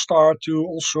people start to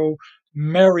also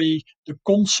marry the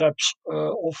concepts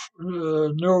of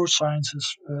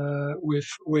neurosciences with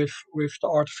the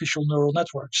artificial neural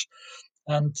networks.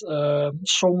 And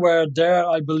somewhere there,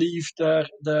 I believe there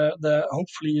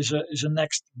hopefully is a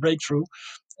next breakthrough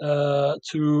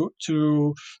to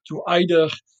either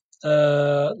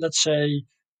let's say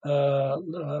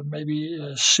maybe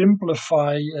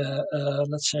simplify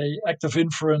let's say active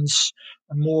inference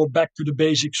more back to the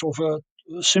basics of a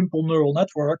simple neural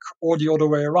network, or the other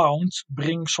way around,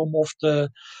 bring some of the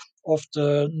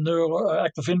neural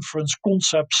active inference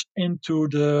concepts into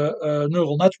the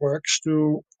neural networks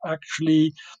to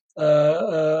actually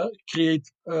create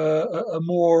a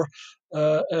more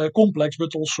complex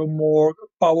but also more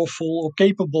powerful or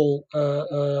capable,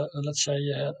 let's say,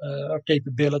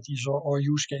 capabilities or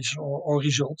use cases or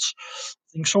results. I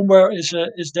think somewhere is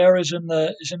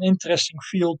an interesting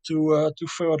field to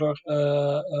further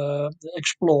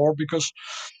explore, because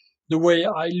the way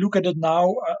I look at it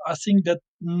now, I think that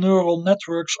neural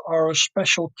networks are a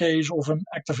special case of an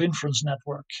active inference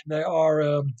network. They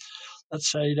are, let's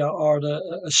say, they are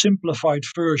a simplified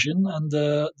version, and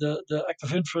the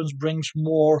active inference brings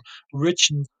more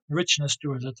richness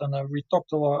to it. And we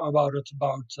talked about it,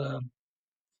 about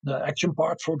the action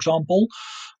part, for example.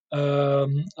 But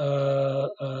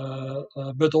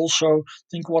also, I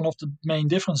think one of the main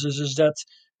differences is that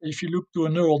if you look to a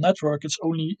neural network, it's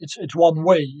one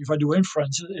way. If I do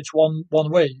inference, it's one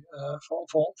way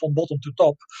from bottom to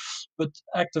top. But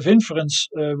active inference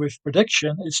with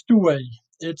prediction, it's two way.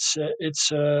 It's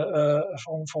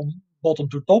from bottom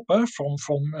to top, from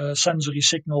sensory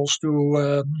signals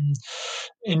to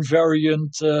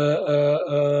invariant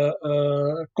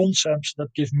concepts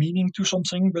that give meaning to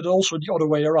something, but also the other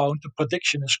way around. The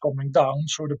prediction is coming down,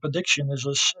 so the prediction is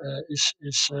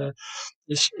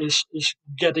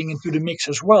getting into the mix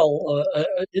as well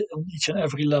on each and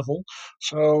every level.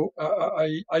 So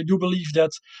I do believe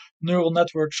that neural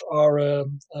networks are a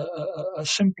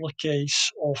simpler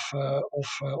case of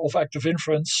active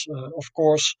inference. Of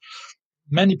course,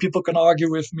 many people can argue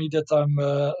with me that I'm,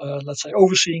 let's say,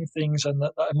 overseeing things, and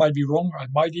that I might be wrong. I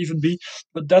might even be,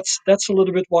 but that's a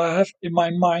little bit what I have in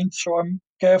my mind. So I'm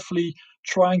carefully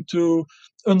trying to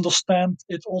understand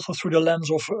it also through the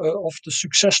lens of the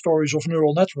success stories of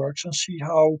neural networks, and see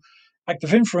how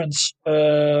active inference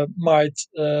might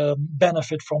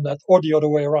benefit from that, or the other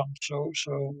way around. So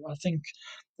I think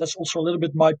that's also a little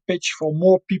bit my pitch for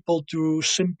more people to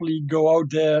simply go out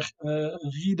there,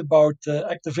 read about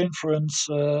active inference,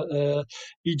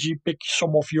 e.g., pick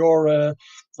some of your,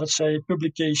 let's say,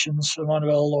 publications,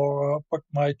 Manuel, or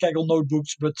my Kaggle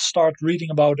notebooks, but start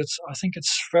reading about it. I think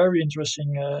it's very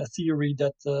interesting theory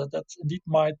that indeed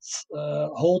might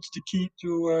hold the key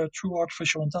to true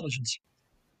artificial intelligence.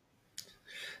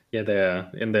 Yeah,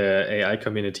 there in the AI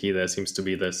community, there seems to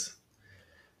be this,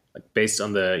 like, based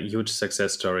on the huge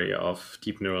success story of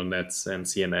deep neural nets and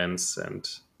CNNs and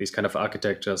these kind of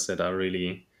architectures that are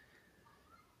really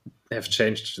have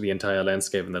changed the entire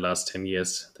landscape in the last 10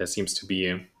 years. There seems to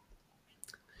be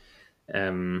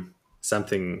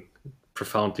something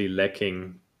profoundly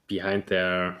lacking behind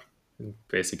their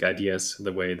basic ideas,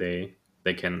 the way they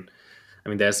can. I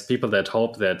mean, there's people that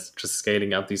hope that just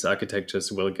scaling up these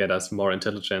architectures will get us more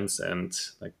intelligence, and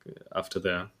like after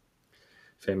the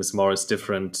famous more is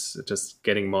different. Just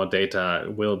getting more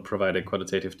data will provide a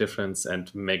qualitative difference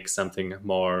and make something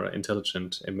more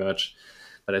intelligent emerge.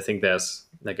 But I think there's,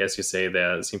 like as you say,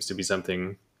 there seems to be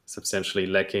something substantially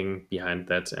lacking behind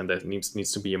that, and that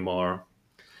needs to be a more,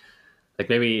 like,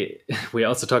 maybe we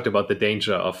also talked about the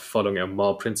danger of following a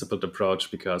more principled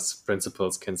approach, because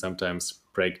principles can sometimes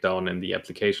break down in the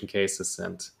application cases.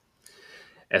 And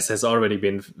as has already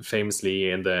been famously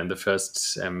in the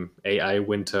first AI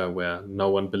winter, where no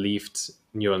one believed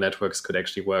neural networks could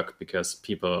actually work because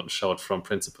people showed from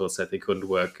principles that they couldn't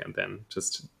work, and then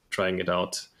just trying it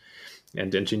out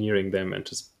and engineering them and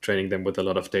just training them with a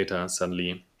lot of data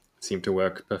suddenly seemed to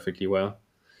work perfectly well.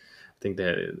 I think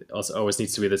there also always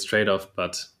needs to be this trade-off,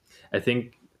 but I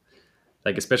think,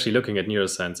 like, especially looking at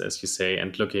neuroscience, as you say,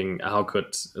 and looking how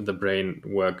could the brain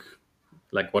work,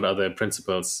 like what are the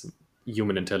principles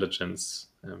human intelligence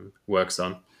works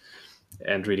on,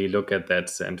 and really look at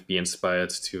that and be inspired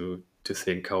to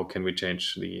think how can we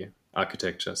change the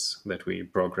architectures that we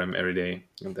program every day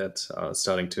and that are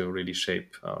starting to really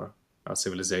shape our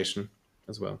civilization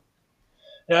as well.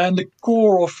 Yeah, and the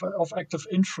core of active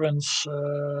inference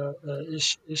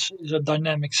is a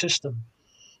dynamic system.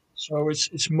 So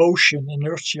it's motion,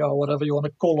 inertia, or whatever you want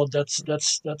to call it. That's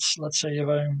let's say if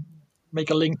I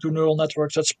make a link to neural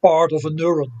networks, that's part of a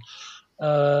neuron.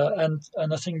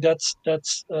 And I think that's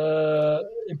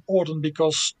important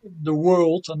because the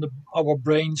world and our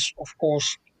brains, of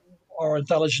course, are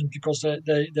intelligent because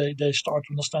they start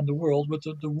to understand the world, but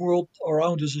the world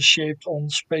around us is shaped on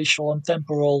spatial and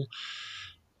temporal,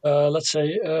 let's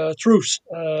say, truths.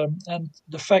 And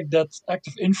the fact that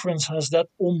active inference has that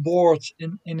on board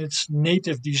in its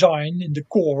native design, in the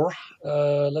core,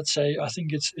 let's say, I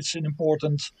think it's an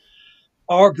important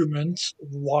argument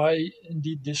why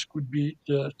indeed this could be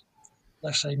the,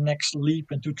 let's say, next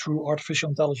leap into true artificial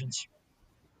intelligence.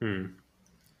 Hmm.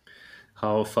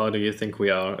 How far do you think we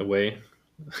are away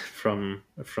from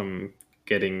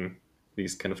getting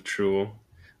these kind of true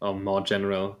or more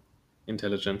general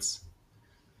intelligence?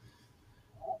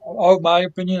 My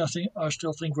opinion, I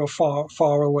still think we're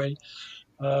far away.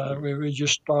 We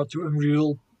just start to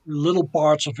unveil little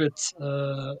parts of it,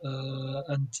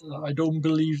 and I don't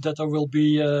believe that there will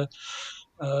be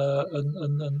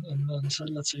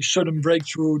let's say sudden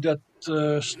breakthrough that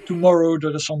tomorrow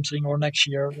there is something, or next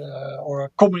year, or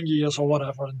coming years, or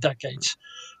whatever, decades.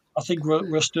 I think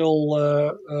we're still,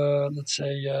 let's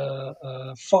say,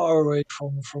 far away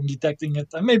from detecting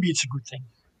it, and maybe it's a good thing.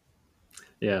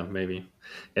 Yeah, maybe.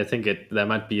 I think there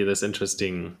might be this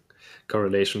interesting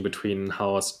correlation between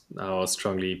how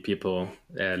strongly people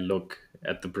look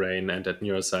at the brain and at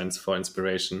neuroscience for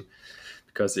inspiration.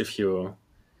 Because if you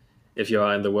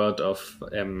are in the world of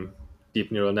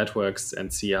deep neural networks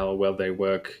and see how well they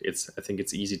work, I think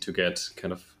it's easy to get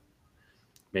kind of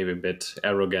maybe a bit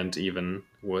arrogant, even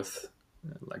with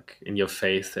like in your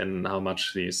faith in how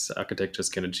much these architectures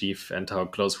can achieve and how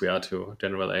close we are to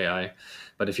general AI.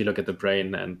 But if you look at the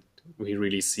brain and we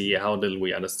really see how little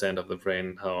we understand of the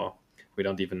brain, how we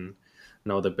don't even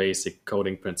know the basic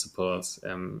coding principles,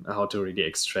 how to really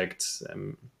extract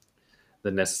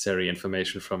the necessary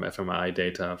information from fMRI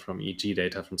data, from EEG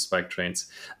data, from spike trains.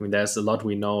 I mean, there's a lot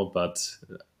we know, but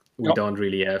we Yeah, don't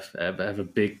really have a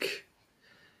big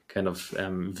kind of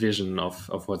vision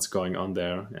of what's going on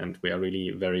there, and we are really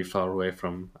very far away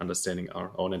from understanding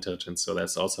our own intelligence. So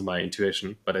that's also my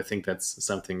intuition, but I think that's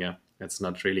something that's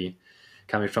not really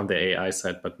coming from the AI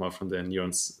side, but more from the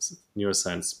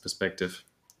neuroscience perspective.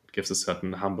 It gives a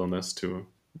certain humbleness to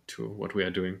what we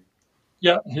are doing.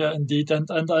 yeah, indeed, and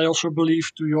I also believe,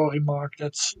 to your remark,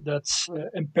 that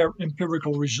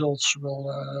empirical results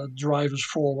will drive us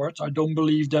forward. I don't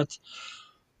believe that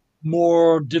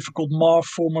more difficult math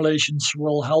formulations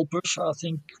will help us. I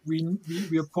think we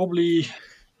are probably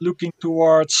looking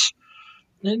towards,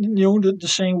 the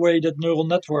same way that neural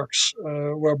networks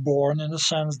were born, in the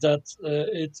sense that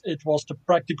it was the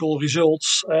practical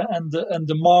results, and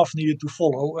the math needed to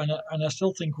follow, and I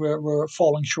still think we're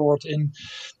falling short in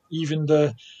even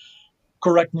the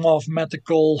correct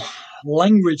mathematical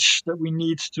language that we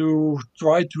need to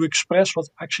try to express what's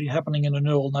actually happening in a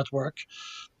neural network,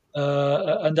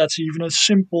 and that's even a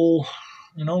simple,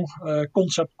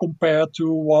 concept compared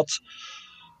to what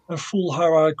a full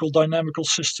hierarchical dynamical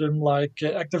system like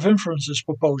active inference is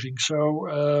proposing. So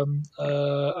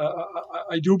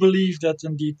I do believe that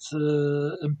indeed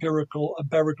empirical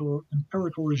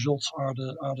results are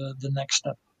the next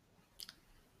step.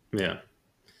 Yeah.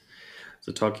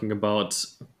 So talking about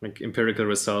like empirical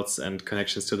results and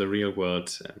connections to the real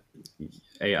world,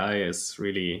 AI is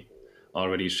really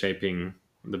already shaping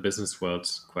the business world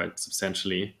quite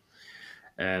substantially.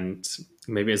 And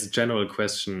maybe as a general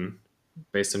question,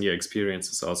 based on your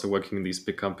experiences also working in these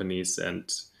big companies and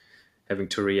having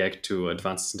to react to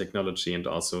advances in technology and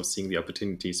also seeing the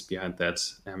opportunities behind that,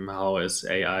 how is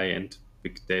AI and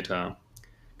big data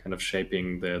kind of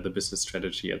shaping the business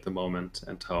strategy at the moment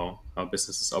and how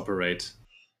businesses operate?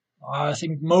 I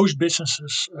think most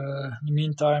businesses, in the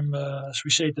meantime, as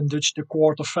we say it in Dutch, the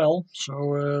quarter fell. So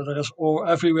there is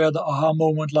everywhere the aha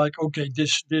moment, like, okay,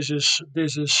 this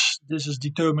is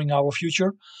determining our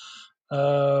future.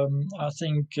 I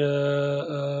think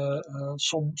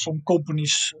some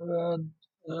companies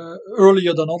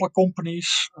earlier than other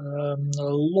companies, a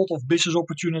lot of business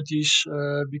opportunities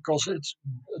because it's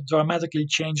dramatically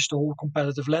changed the whole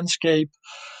competitive landscape.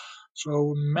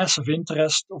 So massive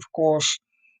interest, of course.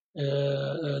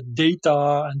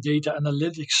 Data and data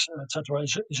analytics, etc.,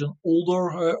 is an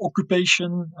older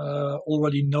occupation,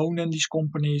 already known in these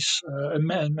companies, in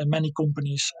many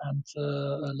companies, and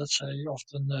let's say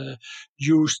often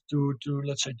used to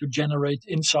let's say to generate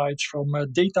insights from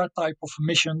data type of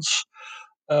missions.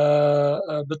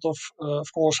 But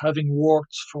of course, having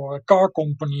worked for a car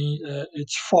company,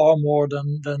 it's far more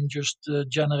than just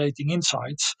generating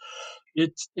insights.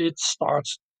 It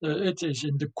starts. It is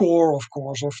in the core, of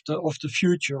course, of the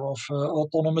future of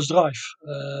autonomous drive.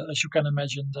 As you can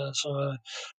imagine, there's a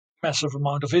massive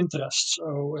amount of interest.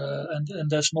 So, and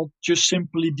that's not just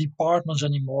simply departments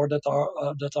anymore. That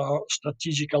are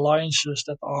strategic alliances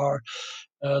that are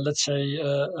let's say,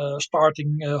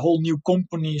 starting whole new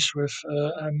companies with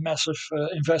massive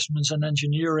investments in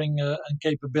engineering and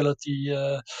capability,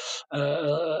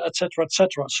 etc.,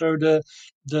 etc. So the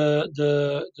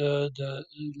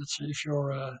let's say if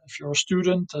you're a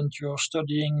student and you're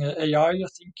studying AI, I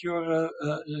think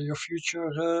your future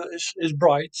is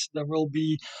bright. There will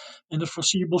be in the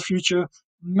foreseeable future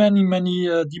many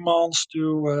demands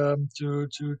to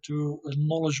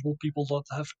knowledgeable people that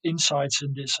have insights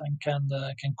in this and can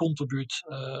contribute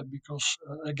because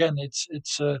again it's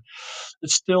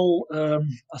still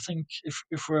I think if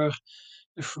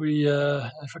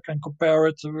I can compare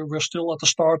it, we're still at the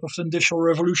start of the industrial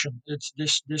revolution. It's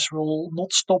this will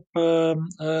not stop.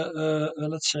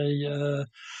 Let's say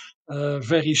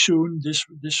very soon. This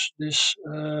let's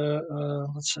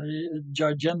say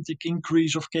gigantic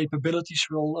increase of capabilities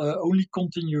will only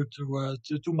continue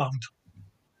to mount.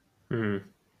 Hmm.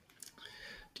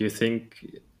 Do you think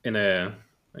in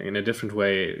a different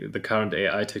way the current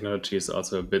AI technology is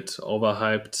also a bit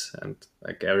overhyped and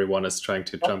like everyone is trying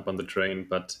to jump on the train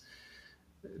but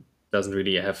doesn't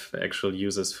really have actual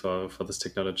uses for this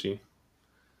technology?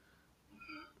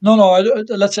 No.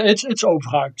 Let's say it's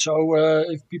overhyped. So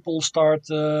if people start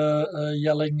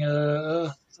yelling,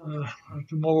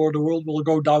 tomorrow the world will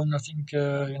go down, I think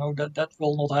that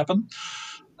will not happen.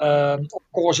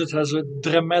 Of course, it has a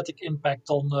dramatic impact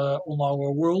on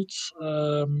our world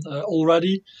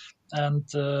already, and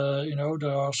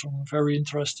there are some very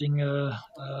interesting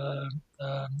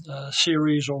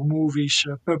series or movies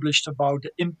published about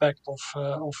the impact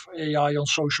of AI on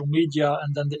social media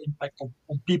and then the impact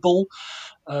on people,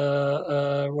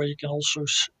 where you can also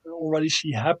already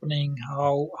see happening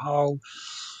how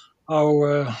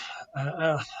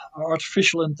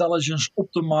artificial intelligence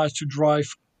optimized to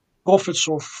drive profits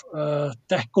of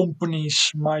tech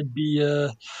companies might be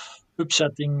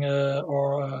upsetting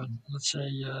or let's say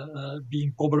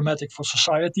being problematic for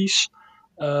societies.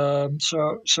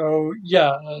 So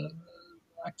yeah,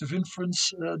 active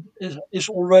inference is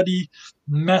already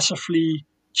massively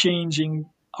changing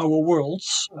our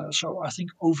worlds. So I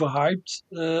think overhyped.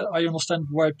 I understand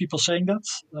why people saying that.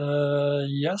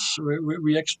 Yes,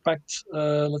 we expect,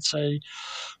 let's say,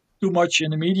 too much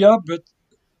in the media, but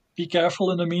be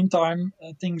careful in the meantime.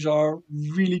 Things are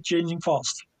really changing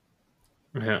fast,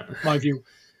 Yeah. my view.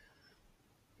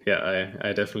 Yeah,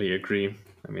 I definitely agree.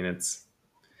 I mean, it's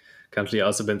currently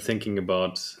also been thinking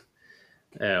about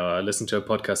or I listened to a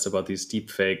podcast about these deep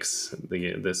fakes,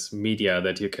 this media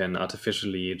that you can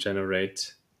artificially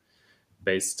generate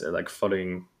based like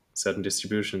following certain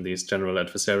distribution, these general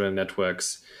adversarial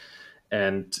networks.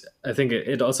 And I think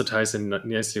it also ties in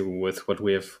nicely with what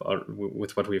we have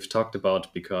with what we've talked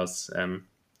about because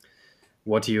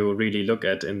what you really look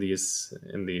at in these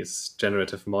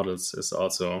generative models is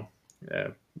also uh,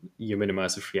 you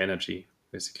minimize the free energy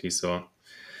basically. So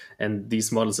and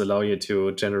these models allow you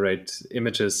to generate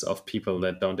images of people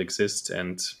that don't exist.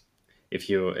 And if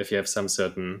you have some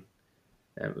certain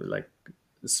like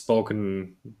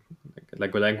spoken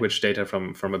like language data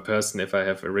from a person, if I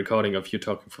have a recording of you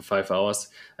talking for 5 hours,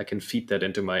 I can feed that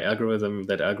into my algorithm.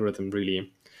 That algorithm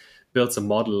really builds a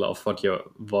model of what your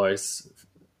voice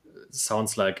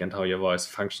sounds like and how your voice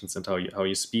functions and how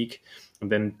you speak.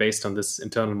 And then based on this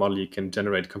internal model, you can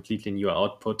generate completely new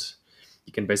output.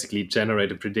 You can basically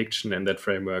generate a prediction in that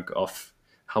framework of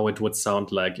how it would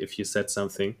sound like if you said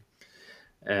something.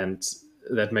 And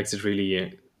that makes it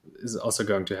really is also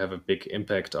going to have a big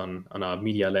impact on our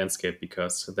media landscape,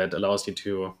 because that allows you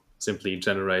to simply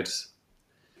generate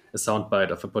a soundbite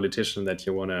of a politician that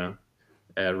you want to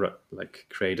like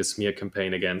create a smear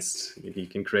campaign against. You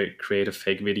can create a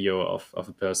fake video of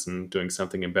a person doing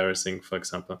something embarrassing, for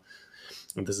example.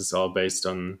 And this is all based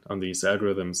on these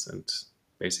algorithms and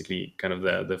basically kind of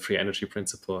the free energy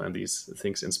principle and these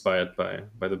things inspired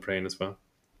by the brain as well.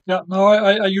 Yeah, no,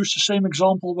 I used the same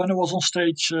example when I was on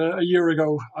stage a year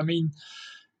ago. I mean,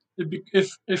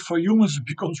 if for humans it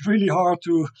becomes really hard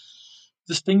to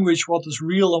distinguish what is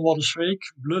real and what is fake,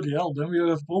 bloody hell, then we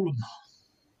have a problem.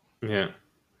 Yeah.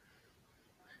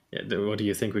 What do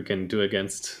you think we can do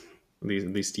against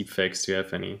these deep fakes? Do you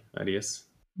have any ideas?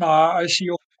 Now, I see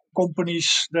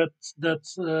companies that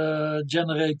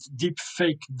generate deep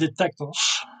fake detectors.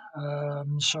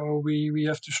 So we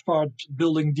have to start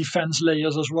building defense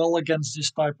layers as well against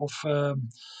this type of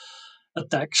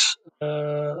attacks.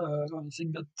 I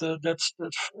think that's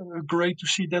great to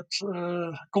see that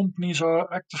companies are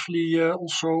actively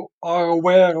also are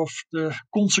aware of the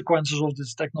consequences of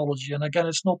this technology. And again,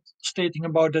 it's not stating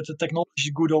about that the technology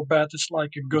is good or bad. It's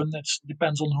like a gun. It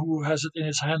depends on who has it in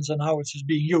his hands and how it is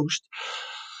being used.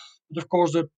 But of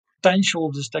course, the potential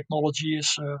of this technology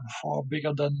is far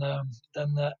bigger than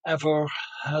ever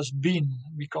has been,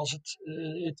 because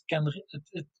it can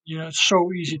it's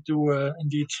so easy to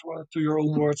indeed, to your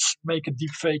own words, make a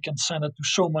deep fake and send it to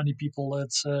so many people.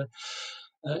 It's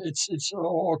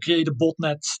or create a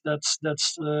botnet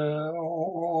that's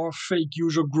or fake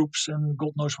user groups and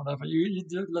God knows whatever.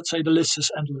 Let's say the list is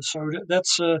endless. So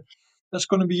that's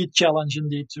going to be a challenge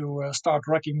indeed to start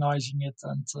recognizing it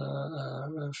and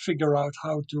figure out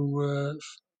how to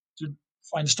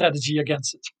find a strategy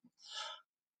against it.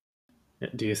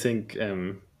 Do you think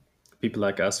people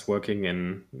like us working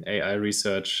in AI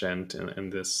research and in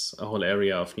this whole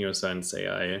area of neuroscience,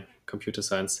 AI, computer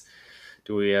science,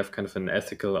 do we have kind of an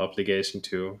ethical obligation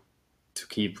to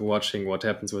keep watching what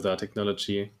happens with our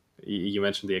technology? You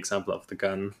mentioned the example of the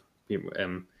gun.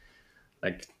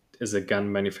 Like, is a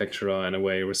gun manufacturer in a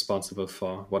way responsible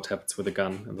for what happens with a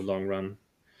gun in the long run,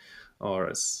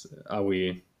 or are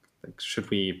we like should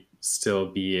we still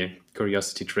be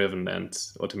curiosity driven and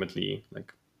ultimately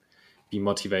like be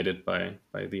motivated by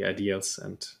the ideals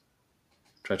and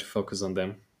try to focus on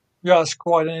them? Yeah, it's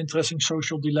quite an interesting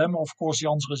social dilemma. Of course, the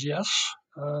answer is yes.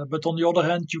 But on the other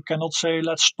hand, you cannot say,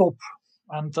 let's stop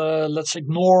and let's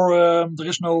ignore there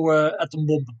is no atom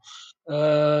bomb.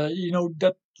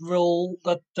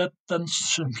 That then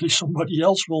simply somebody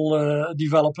else will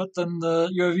develop it, and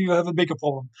you have a bigger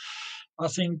problem. I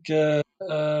think let's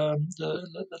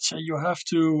say you have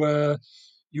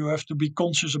to be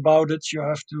conscious about it. You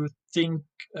have to think,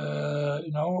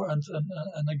 and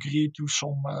agree to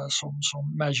some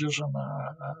measures. And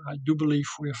I do believe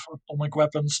with atomic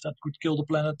weapons that could kill the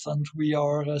planet, and we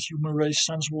are as human race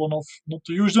sensible enough not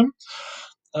to use them.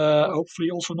 Hopefully,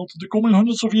 also not in the coming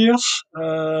hundreds of years.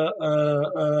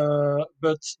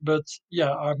 But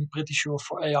yeah, I'm pretty sure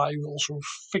for AI, we'll also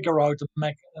figure out a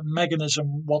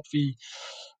mechanism what we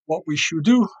should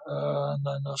do. And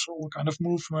then there's all kind of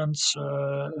movements,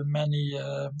 many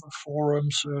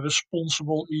forums,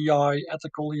 responsible EI,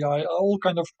 ethical EI, all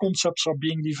kind of concepts are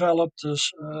being developed.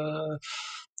 I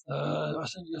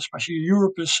think especially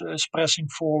Europe is pressing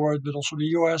forward, but also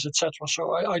the US, etc.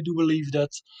 So I do believe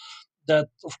that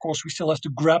of course we still have to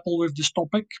grapple with this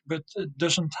topic, but it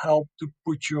doesn't help to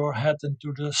put your head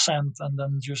into the sand and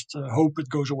then just hope it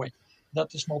goes away.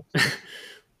 That is not.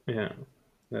 Yeah,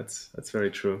 that's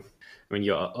very true. I mean,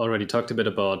 you already talked a bit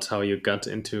about how you got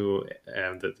into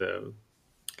the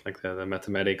like the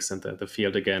mathematics and the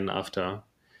field again after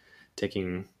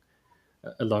taking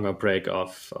a longer break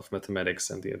of mathematics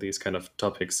and these kind of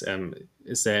topics.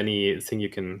 Is there anything you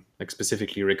can like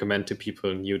specifically recommend to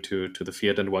people new to the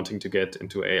field and wanting to get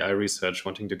into AI research,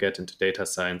 wanting to get into data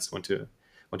science, wanting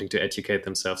to educate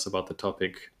themselves about the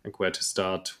topic, like where to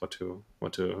start, what to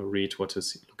read, what to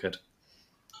look at?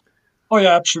 Oh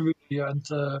yeah, absolutely. And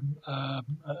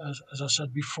as I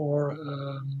said before,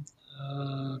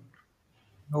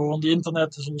 on the internet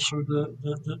is also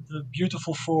the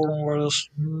beautiful forum where there's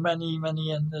many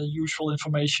and useful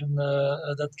information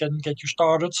that can get you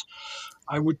started.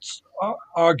 I would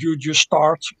argue just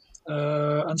start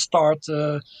and start,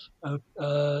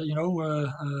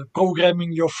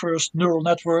 programming your first neural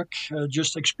network.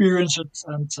 Just experience it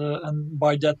and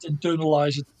by that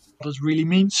internalize it. it really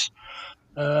means.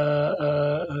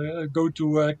 Go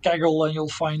to Kaggle and you'll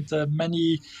find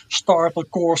many starter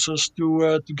courses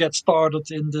to get started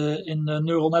in the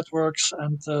neural networks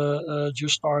and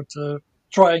just start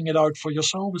trying it out for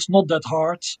yourself. It's not that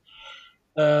hard.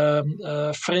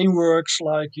 Frameworks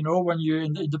like when you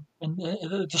at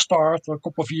the start a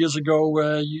couple of years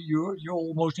ago you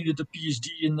almost needed a PhD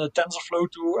in TensorFlow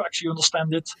to actually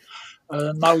understand it.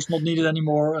 Now it's not needed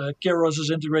anymore. Keras is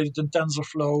integrated in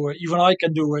TensorFlow. Even I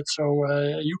can do it, so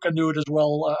you can do it as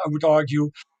well. I would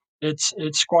argue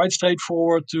it's quite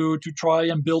straightforward to try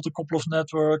and build a couple of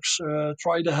networks.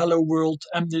 Try the Hello World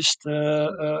MNIST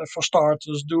for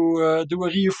starters. Do a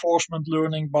reinforcement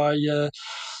learning by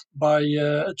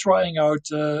trying out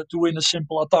to win a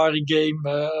simple Atari game.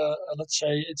 Let's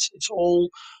say it's all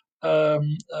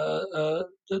the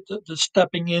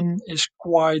stepping in is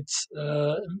quite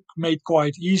made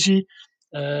quite easy.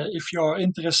 If you are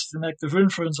interested in active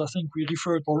inference, I think we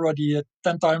referred already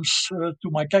 10 times to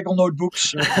my Kaggle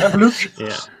notebooks. Have a look.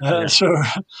 Yeah, Uh, yeah. so,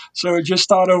 so just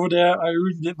start over there. I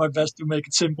really did my best to make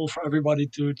it simple for everybody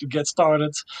to get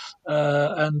started.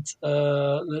 And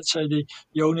let's say the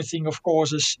only thing, of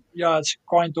course, is it's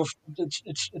kind of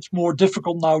it's more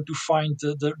difficult now to find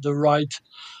the right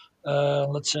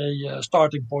let's say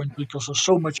starting point because there's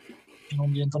so much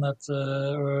on the internet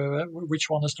which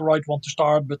one is the right one to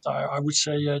start, but I would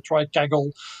say try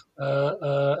Kaggle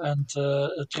and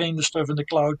train the stuff in the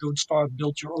cloud. Don't start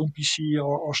build your own PC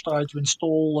or try to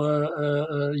install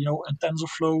and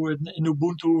TensorFlow in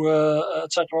Ubuntu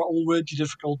etc. All way too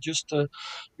difficult. Just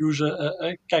use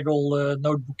a Kaggle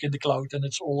notebook in the cloud and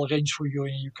it's all arranged for you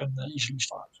and you can easily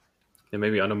start. Yeah,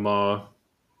 maybe on a more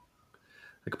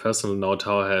like personal note,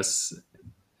 how has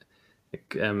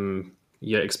like,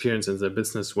 your experience in the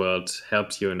business world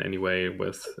helped you in any way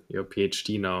with your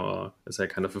PhD now, or is there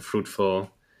kind of a fruitful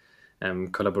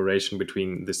collaboration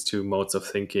between these two modes of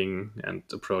thinking and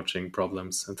approaching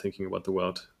problems and thinking about the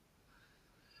world?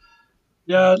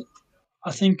 Yeah,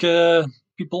 I think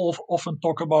people often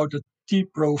talk about the T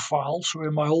profile. So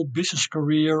in my whole business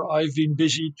career, I've been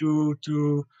busy to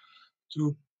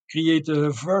create a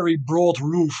very broad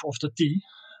roof of the T.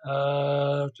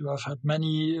 To have had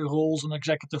many roles and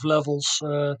executive levels,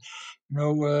 of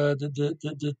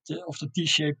the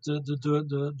T-shape,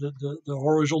 the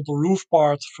horizontal roof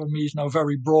part for me is now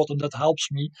very broad, and that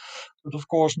helps me. But of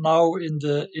course, now in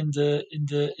the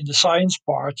science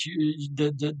part,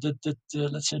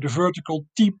 let's say the vertical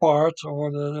T part, or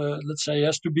let's say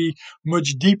has to be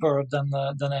much deeper than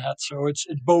I had. So it's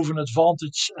both an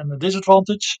advantage and a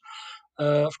disadvantage.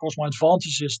 Of course, my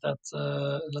advantage is that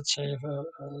let's say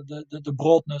the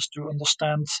broadness to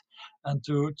understand and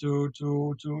to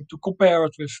compare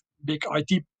it with big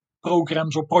IT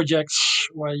programs or projects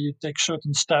where you take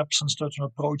certain steps and certain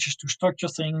approaches to structure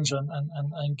things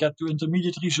and get to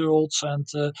intermediate results and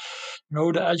the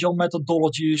agile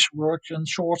methodologies work in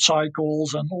short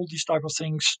cycles and all these type of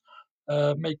things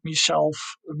make me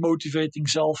self motivating,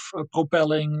 self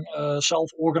propelling, self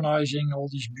organizing, all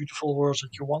these beautiful words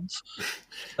that you want.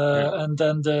 Yeah. And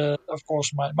then of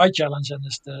course my challenge then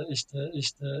is the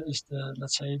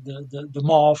let's say the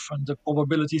math and the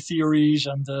probability theories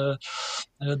and the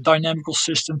dynamical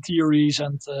system theories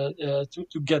and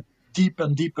to get deep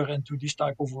and deeper into these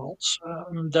type of worlds.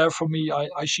 There for me,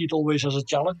 I see it always as a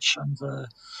challenge.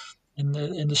 And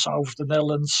in the south of the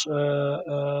Netherlands,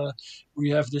 we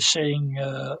have this saying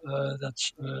dat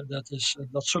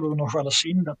zullen we nog wel eens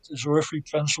zien. That is roughly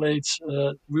translates,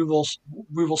 we will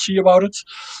see about it.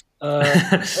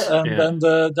 And Yeah. then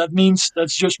that means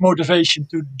that's just motivation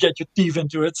to get your teeth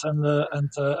into it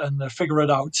and figure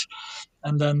it out.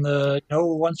 And then,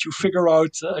 once you figure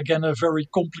out again a very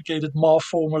complicated math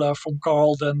formula from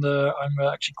Carl, then I'm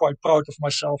actually quite proud of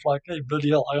myself. Like, hey, bloody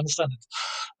hell, I understand it.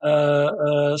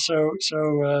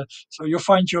 So you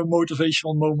find your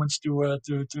motivational moments to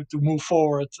move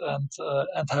forward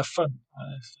and have fun.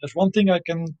 There's one thing I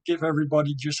can give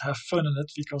everybody: just have fun in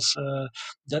it, because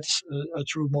that's a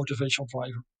true motivational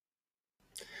driver.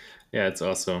 Yeah, it's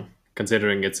also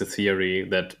considering it's a theory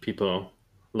that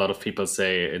a lot of people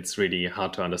say it's really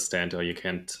hard to understand or you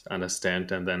can't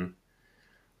understand, and then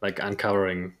like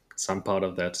uncovering some part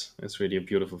of that is really a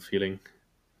beautiful feeling.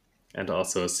 And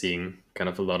also seeing kind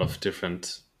of a lot of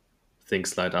different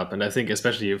things light up. And I think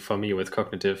especially for me with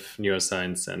cognitive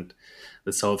neuroscience and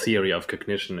this whole theory of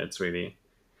cognition, it's really,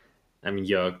 I mean,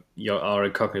 you are a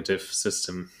cognitive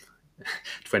system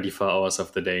 24 hours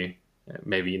of the day,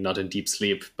 maybe not in deep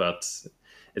sleep, but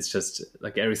it's just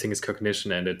like everything is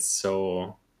cognition, and it's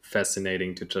so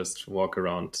fascinating to just walk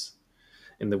around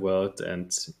in the world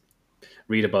and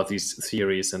read about these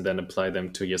theories and then apply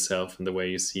them to yourself and the way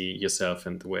you see yourself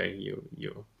and the way you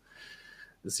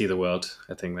see the world.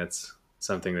 I think that's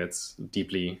something that's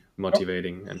deeply Oh,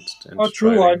 motivating and oh,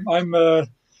 true. driving.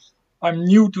 I'm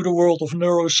new to the world of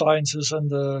neurosciences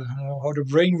and how the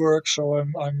brain works. So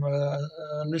I'm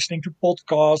listening to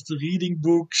podcasts, reading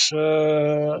books,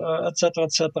 etc.,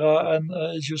 etc., and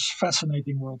it's just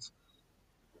fascinating world.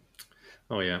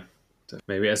 Oh yeah.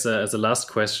 Maybe as a last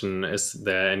question, is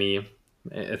there any?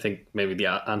 I think maybe the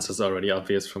answer is already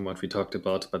obvious from what we talked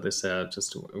about, but is there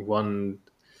just one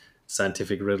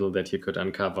scientific riddle that you could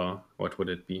uncover? What would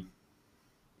it be?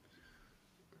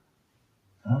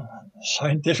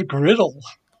 Scientific riddle.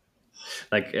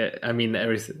 Like, I mean,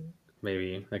 everything.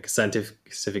 Maybe like a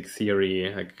scientific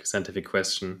theory, like a scientific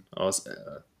question, or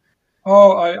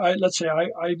Oh, I let's say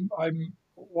I'm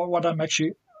what I'm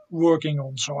actually working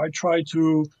on. So I try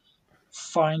to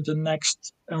find the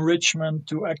next enrichment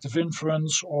to active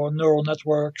inference or neural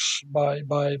networks by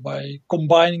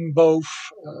combining both.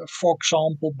 For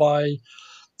example, by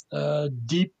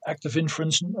deep active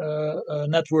inference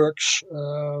networks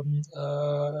or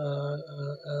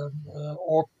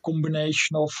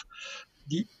combination of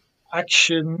the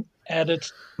action added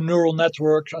neural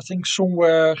networks. I think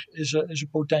somewhere is a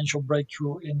potential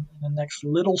breakthrough in the next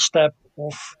little step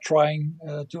of trying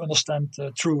to understand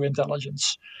true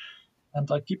intelligence. And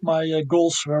I keep my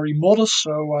goals very modest,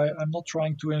 so I'm not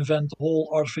trying to invent the whole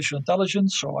artificial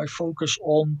intelligence. So I focus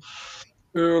on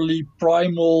early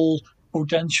primal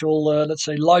potential, let's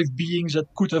say, live beings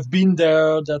that could have been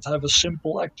there, that have a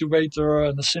simple actuator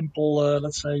and a simple,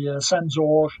 let's say,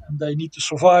 sensor, and they need to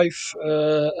survive,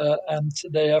 and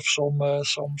they have some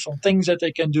things that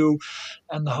they can do,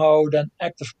 and how then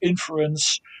active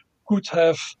inference could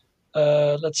have.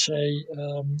 Let's say,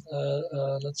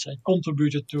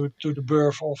 contributed to the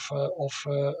birth of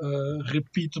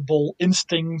repeatable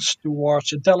instincts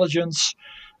towards intelligence,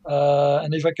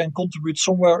 and if I can contribute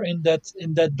somewhere in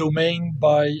that domain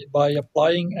by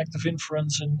applying active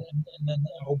inference in a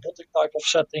robotic type of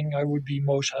setting, I would be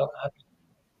most happy.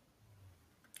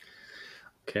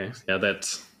 okay, yeah,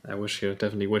 that I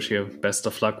definitely wish you best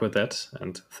of luck with that,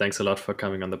 and thanks a lot for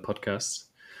coming on the podcast.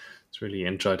 It's really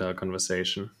enjoyed our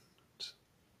conversation.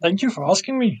 Thank you for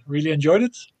asking me. Really enjoyed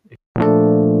it.